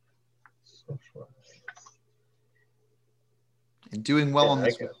 And doing well on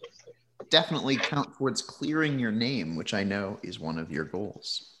this I will definitely count towards clearing your name, which I know is one of your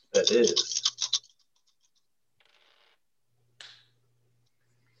goals. That is.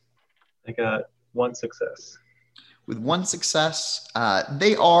 I got one success. With one success,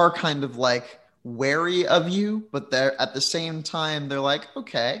 they are kind of like wary of you, but they're at the same time, they're like,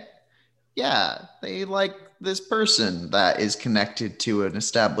 okay, yeah, they like this person that is connected to an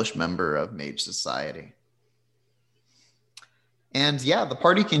established member of Mage Society. And yeah, the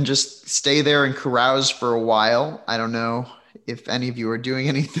party can just stay there and carouse for a while. I don't know if any of you are doing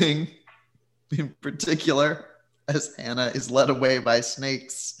anything in particular, as Hannah is led away by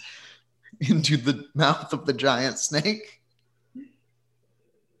snakes into the mouth of the giant snake.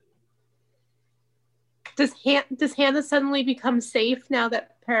 Does Hannah suddenly become safe now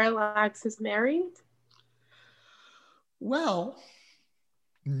that Parallax is married? Well,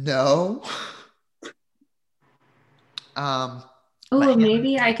 no. Oh,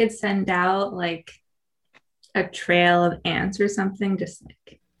 maybe I could send out like a trail of ants or something, just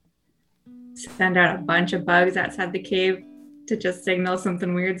like send out a bunch of bugs outside the cave to just signal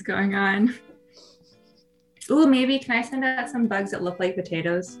something weird's going on. Oh, maybe can I send out some bugs that look like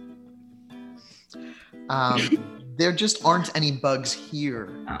potatoes? There just aren't any bugs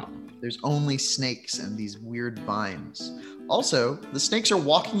here. Oh. There's only snakes and these weird vines. Also, the snakes are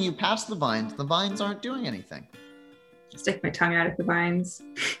walking you past the vines. The vines aren't doing anything. Stick my tongue out of the vines.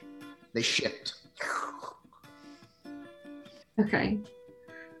 They shift. Okay.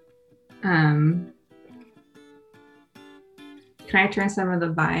 Can I turn some of the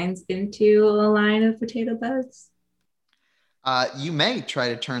vines into a line of potato bugs? You may try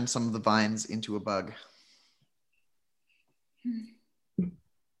to turn some of the vines into a bug.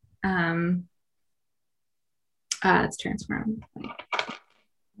 Let's transform.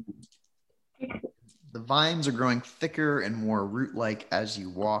 The vines are growing thicker and more root-like as you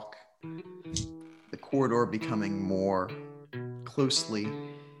walk. The corridor becoming more closely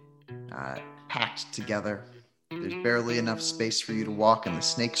packed together. There's barely enough space for you to walk, and the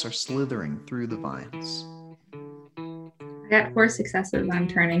snakes are slithering through the vines. I got 4 successes on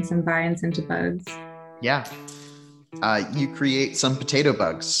turning some vines into bugs. Yeah. You create some potato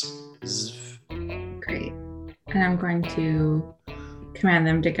bugs. Great. And I'm going to command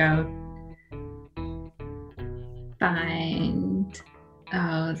them to go find...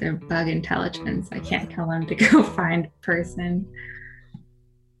 Oh, they're bug intelligence. I can't tell them to go find a person.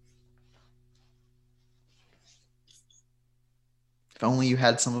 If only you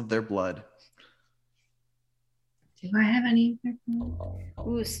had some of their blood. Do I have any of their blood?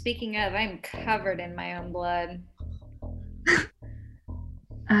 Ooh, speaking of, I'm covered in my own blood.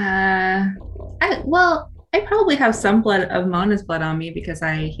 I probably have some blood of Mona's blood on me because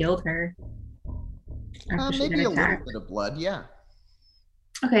I healed her. Maybe a little bit of blood, yeah.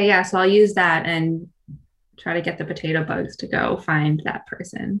 Okay, yeah, so I'll use that and try to get the potato bugs to go find that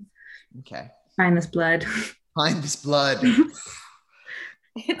person. Okay. Find this blood. Find this blood.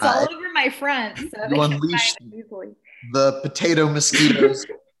 It's all over my front, so you unleash the potato mosquitoes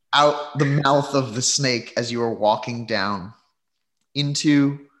out the mouth of the snake as you are walking down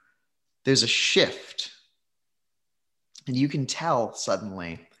into, there's a shift. And you can tell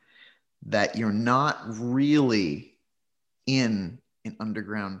suddenly that you're not really in an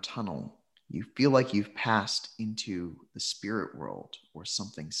underground tunnel. You feel like you've passed into the spirit world or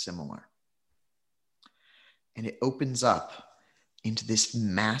something similar. And it opens up into this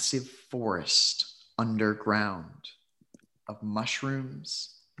massive forest underground of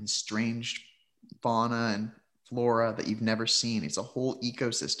mushrooms and strange fauna and flora that you've never seen. It's a whole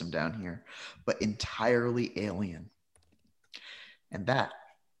ecosystem down here, but entirely alien. And that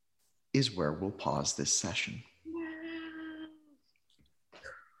is where we'll pause this session.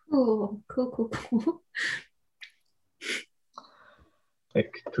 Cool.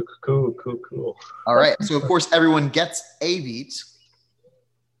 Like, cool. All right. So, of course, everyone gets a beat.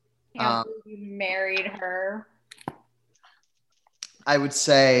 Can't believe you married her. I would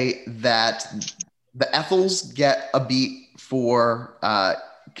say that the Ethels get a beat for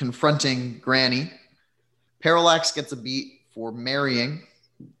confronting Granny. Parallax gets a beat for marrying.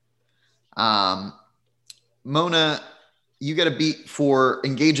 Mona, you get a beat for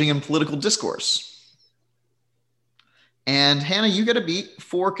engaging in political discourse. And Hannah, you get a beat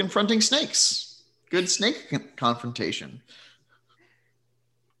for confronting snakes. Good snake confrontation.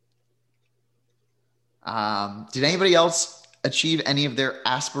 Did anybody else achieve any of their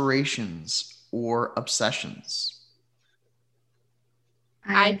aspirations or obsessions?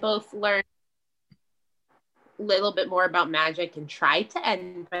 I both learned a little bit more about magic and tried to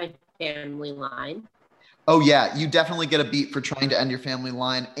end my family line. Oh, yeah. You definitely get a beat for trying to end your family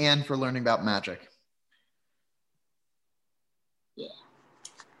line and for learning about magic. Yeah.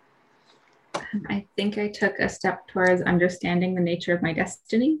 I think I took a step towards understanding the nature of my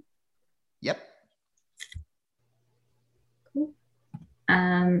destiny. Yep. Cool.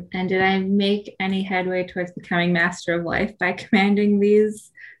 And did I make any headway towards becoming master of life by commanding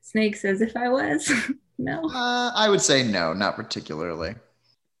these snakes as if I was? No. I would say no, not particularly.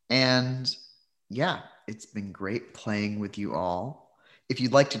 And yeah, it's been great playing with you all. If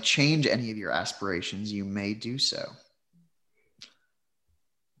you'd like to change any of your aspirations, you may do so.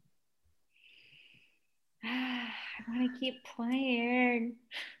 I want to keep playing.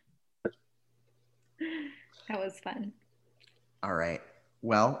 That was fun. All right.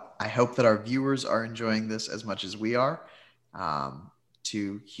 Well, I hope that our viewers are enjoying this as much as we are.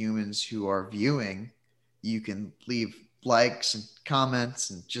 To humans who are viewing, you can leave likes and comments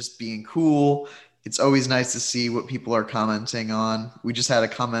and just being cool. It's always nice to see what people are commenting on. We just had a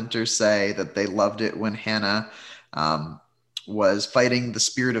commenter say that they loved it when Hannah was fighting the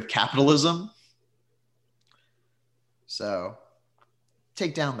spirit of capitalism. So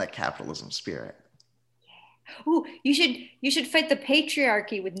take down that capitalism spirit. Ooh, you should fight the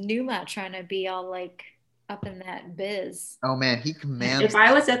patriarchy with Numa trying to be all like up in that biz. Oh man, he commands. If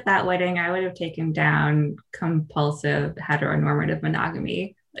I was at that wedding, I would have taken down compulsive heteronormative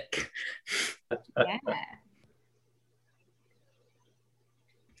monogamy. Like, Yeah.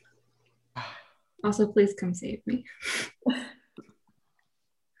 also, please come save me.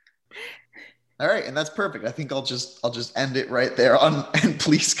 All right, and that's perfect. I think I'll just end it right there on and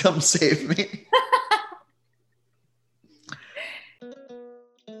please come save me.